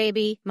 Oh,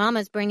 baby,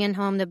 mama's bringing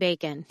home the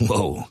bacon.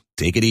 Whoa,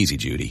 take it easy,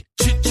 Judy.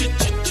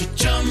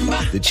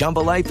 The Chumba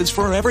life is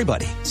for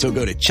everybody. So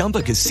go to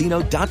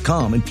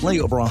ChumbaCasino.com and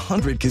play over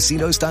 100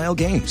 casino-style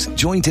games.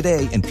 Join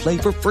today and play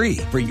for free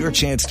for your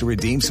chance to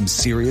redeem some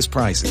serious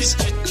prizes.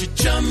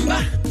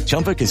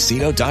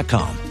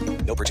 ChumbaCasino.com.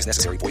 No purchase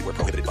necessary. Void where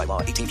prohibited by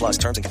law. 18+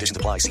 terms and conditions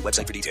apply. See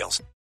website for details.